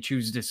 That's how they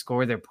choose to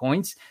score their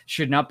points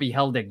should not be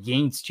held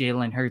against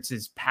Jalen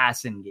Hurts'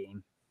 passing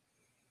game.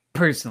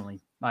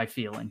 Personally, my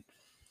feeling.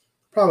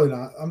 Probably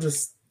not.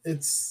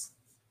 It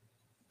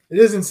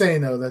is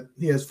insane though that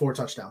he has 4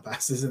 touchdown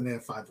passes and they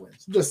have 5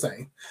 wins. I'm just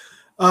saying.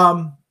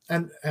 And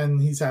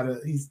he's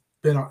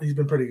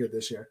been pretty good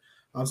this year.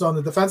 So on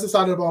the defensive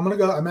side of the ball,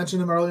 I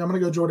mentioned him earlier. I'm going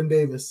to go Jordan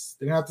Davis.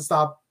 They're going to have to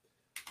stop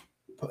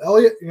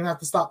Elliott. You're going to have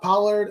to stop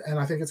Pollard. And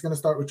I think it's going to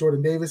start with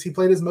Jordan Davis. He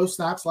played his most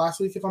snaps last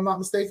week, if I'm not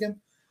mistaken.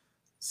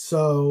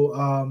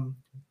 So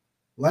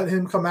let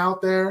him come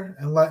out there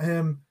and let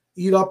him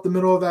eat up the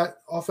middle of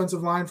that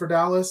offensive line for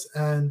Dallas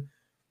and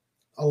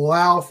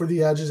allow for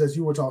the edges, as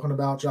you were talking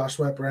about, Josh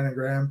Sweat, Brandon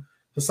Graham,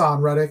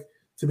 Hassan Reddick,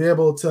 to be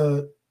able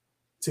to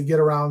get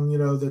around,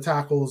 the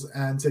tackles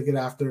and to get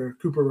after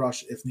Cooper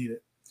Rush if needed.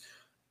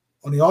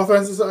 On the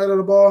offensive side of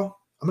the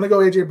ball, I'm going to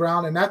go A.J.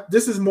 Brown, and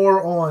this is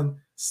more on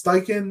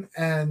Steichen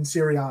and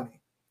Sirianni.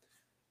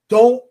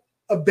 Don't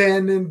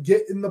abandon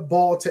getting the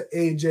ball to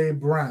A.J.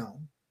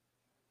 Brown.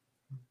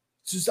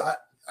 Just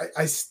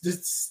I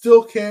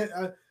still can't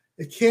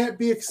it can't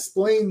be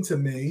explained to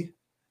me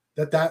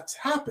that that's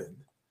happened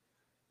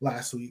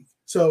last week.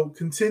 So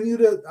continue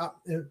to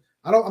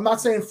I'm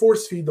not saying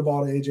force feed the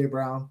ball to A.J.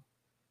 Brown,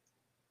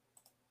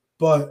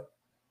 but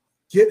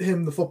get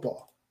him the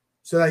football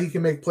so that he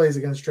can make plays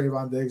against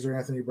Trayvon Diggs or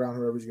Anthony Brown,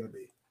 whoever he's going to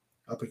be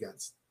up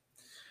against.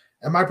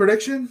 And my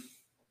prediction,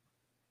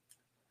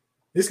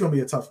 it's going to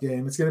be a tough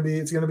game. It's going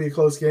to be a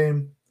close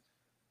game.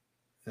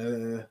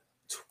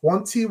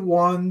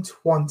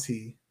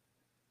 21-20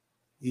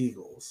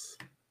 Eagles.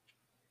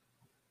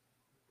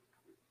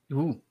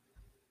 Ooh,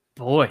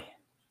 boy.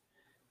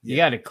 You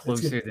got it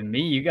closer than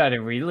me. You got it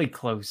really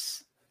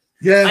close.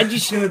 Yeah,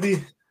 it's going to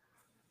be.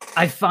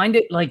 I find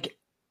it like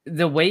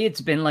the way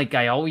it's been, like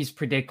I always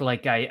predict,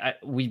 like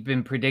we've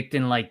been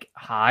predicting like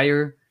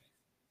higher,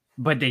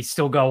 but they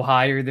still go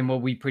higher than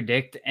what we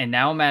predict. And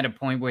now I'm at a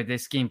point where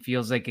this game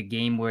feels like a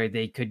game where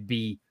they could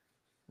be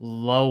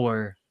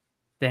lower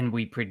than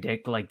we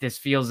predict. Like this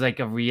feels like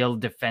a real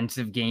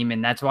defensive game.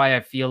 And that's why I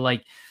feel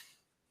like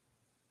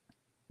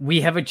we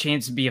have a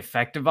chance to be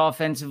effective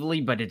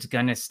offensively, but it's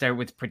going to start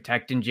with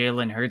protecting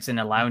Jalen Hurts and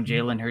allowing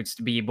Jalen Hurts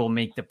to be able to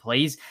make the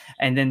plays.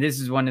 And then this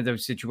is one of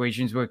those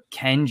situations where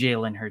can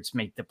Jalen Hurts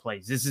make the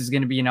plays? This is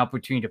going to be an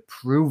opportunity to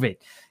prove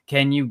it.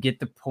 Can you get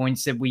the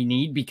points that we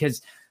need?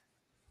 Because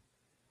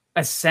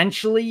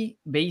essentially,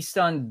 based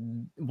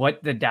on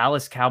what the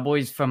Dallas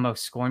Cowboys from a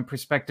scoring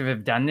perspective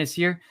have done this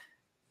year,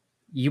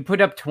 you put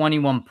up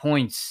 21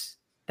 points.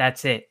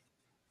 That's it.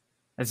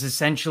 That's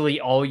essentially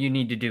all you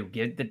need to do.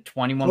 Get the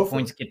 21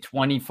 points, get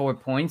 24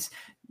 points.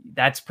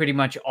 That's pretty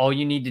much all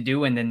you need to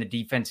do. And then the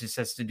defense just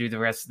has to do the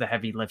rest of the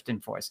heavy lifting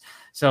for us.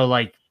 So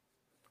like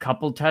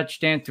couple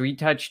touchdowns, 3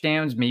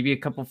 touchdowns, maybe a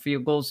couple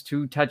field goals,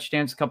 2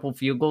 touchdowns, a couple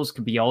field goals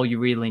could be all you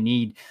really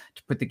need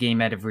to put the game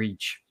out of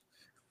reach.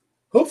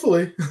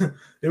 Hopefully.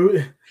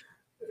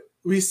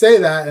 We say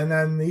that, and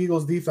then the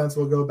Eagles defense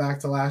will go back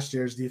to last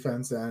year's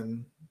defense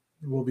and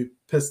we'll be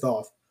pissed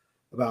off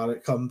about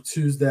it come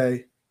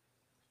Tuesday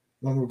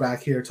when we're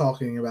back here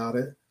talking about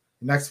it.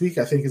 Next week,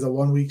 I think, is a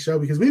 1-week show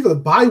because we have a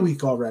bye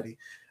week already.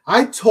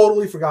 I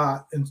totally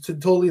forgot and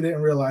totally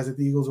didn't realize that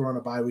the Eagles were on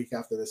a bye week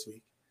after this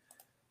week.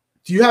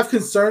 Do you have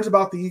concerns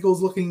about the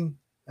Eagles looking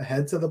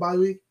ahead to the bye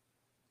week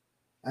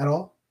at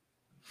all?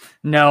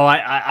 No,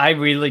 I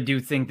really do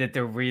think that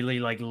they're really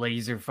like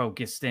laser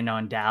focused in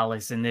on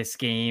Dallas in this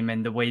game,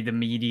 and the way the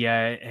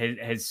media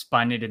has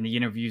spun it and the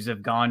interviews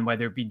have gone,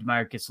 whether it be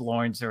DeMarcus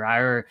Lawrence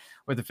or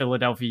the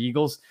Philadelphia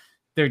Eagles,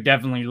 they're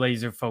definitely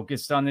laser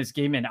focused on this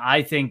game. And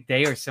I think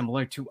they are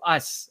similar to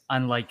us,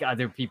 unlike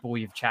other people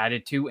we've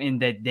chatted to, in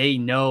that they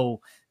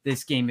know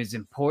this game is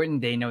important.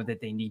 They know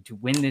that they need to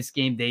win this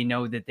game. They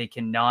know that they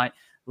cannot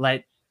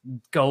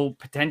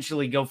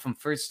potentially go from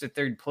first to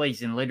third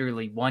place in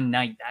literally one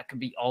night. That could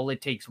be all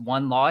it takes,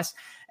 one loss.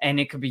 And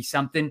it could be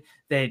something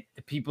that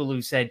the people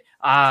who said,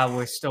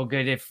 we're still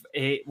good.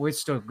 We're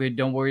still good,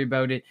 don't worry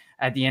about it.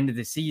 At the end of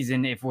the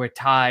season, if we're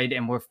tied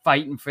and we're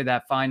fighting for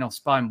that final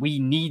spot and we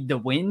need the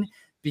win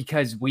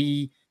because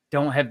we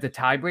don't have the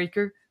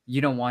tiebreaker,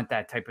 you don't want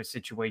that type of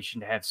situation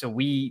to have. So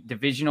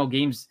divisional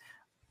games,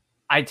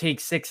 I take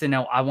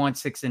 6-0. I want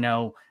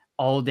 6-0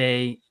 all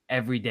day,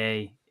 every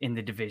day in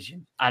the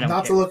division. I don't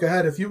care. To look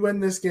ahead, if you win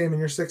this game and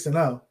you're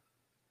 6-0,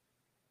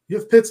 you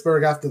have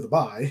Pittsburgh after the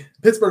bye.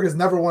 Pittsburgh has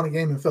never won a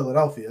game in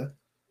Philadelphia,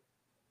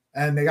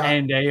 and they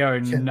are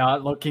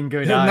not looking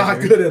good. They're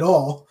not good at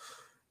all.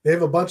 They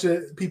have a bunch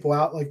of people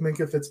out, like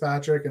Minkah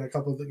Fitzpatrick and a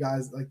couple of the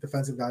guys, like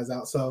defensive guys,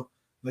 out. So,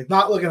 like,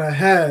 not looking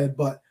ahead,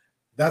 but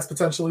that's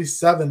potentially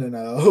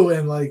 7-0.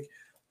 And like,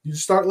 you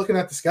start looking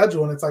at the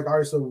schedule, and it's like, all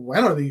right, so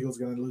when are the Eagles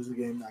going to lose the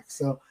game next?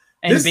 So.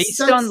 And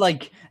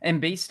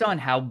based on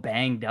how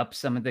banged up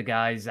some of the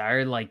guys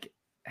are, like,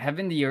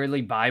 having the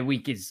early bye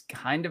week is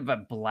kind of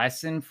a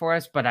blessing for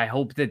us, but I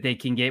hope that they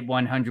can get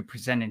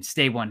 100% and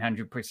stay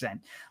 100%.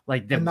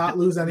 Like, and not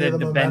lose any of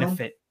the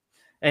benefit.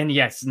 And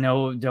yes,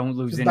 no, don't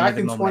lose any of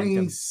the momentum. Back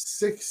in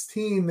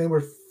 2016, they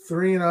were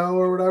 3-0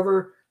 or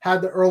whatever,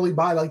 had the early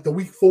bye, like the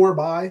week 4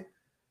 bye.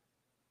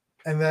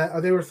 And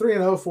then they were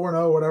 3-0,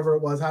 4-0, whatever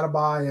it was, had a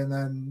bye, and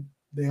then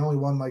they only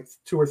won like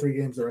 2 or 3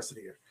 games the rest of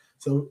the year.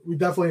 So we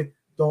definitely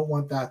don't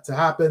want that to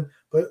happen.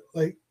 But,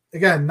 like,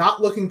 again,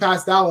 not looking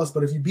past Dallas,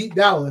 but if you beat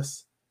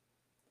Dallas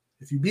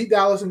and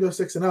go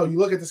 6-0, you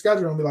look at the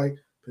schedule and be like,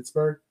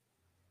 Pittsburgh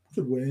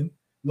could win.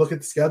 Look at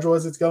the schedule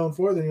as it's going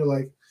forward, and you're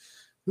like,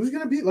 who's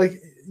going to beat?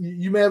 Like,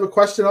 you may have a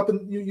question up,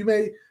 and you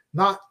may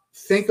not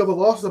think of a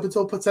loss up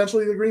until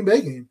potentially the Green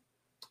Bay game.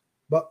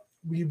 But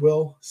we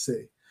will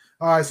see.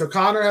 All right, so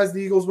Connor has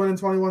the Eagles winning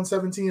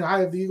 21-17.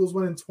 I have the Eagles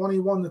winning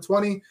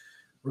 21-20.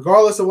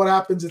 Regardless of what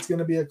happens, it's going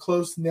to be a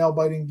close,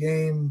 nail-biting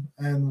game,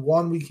 and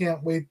one we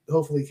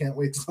hopefully can't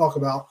wait to talk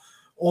about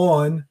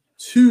on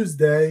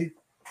Tuesday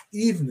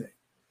evening.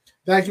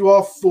 Thank you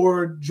all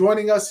for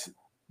joining us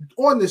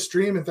on this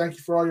stream, and thank you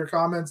for all your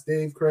comments,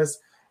 Dave, Chris,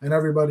 and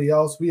everybody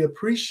else. We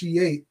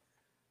appreciate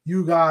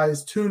you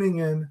guys tuning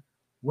in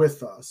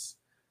with us.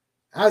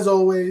 As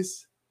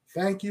always,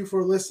 thank you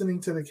for listening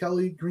to the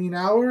Kelly Green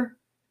Hour.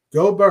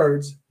 Go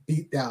Birds,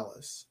 beat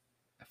Dallas.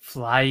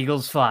 Fly,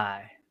 Eagles,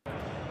 fly.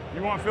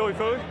 You want Philly?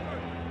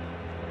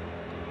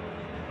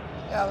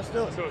 Yeah, let's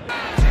do it.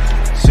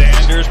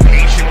 Sanders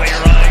patiently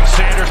running.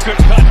 Sanders, good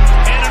cut.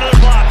 And another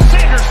block.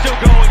 Sanders still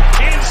going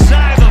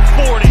inside the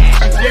 40.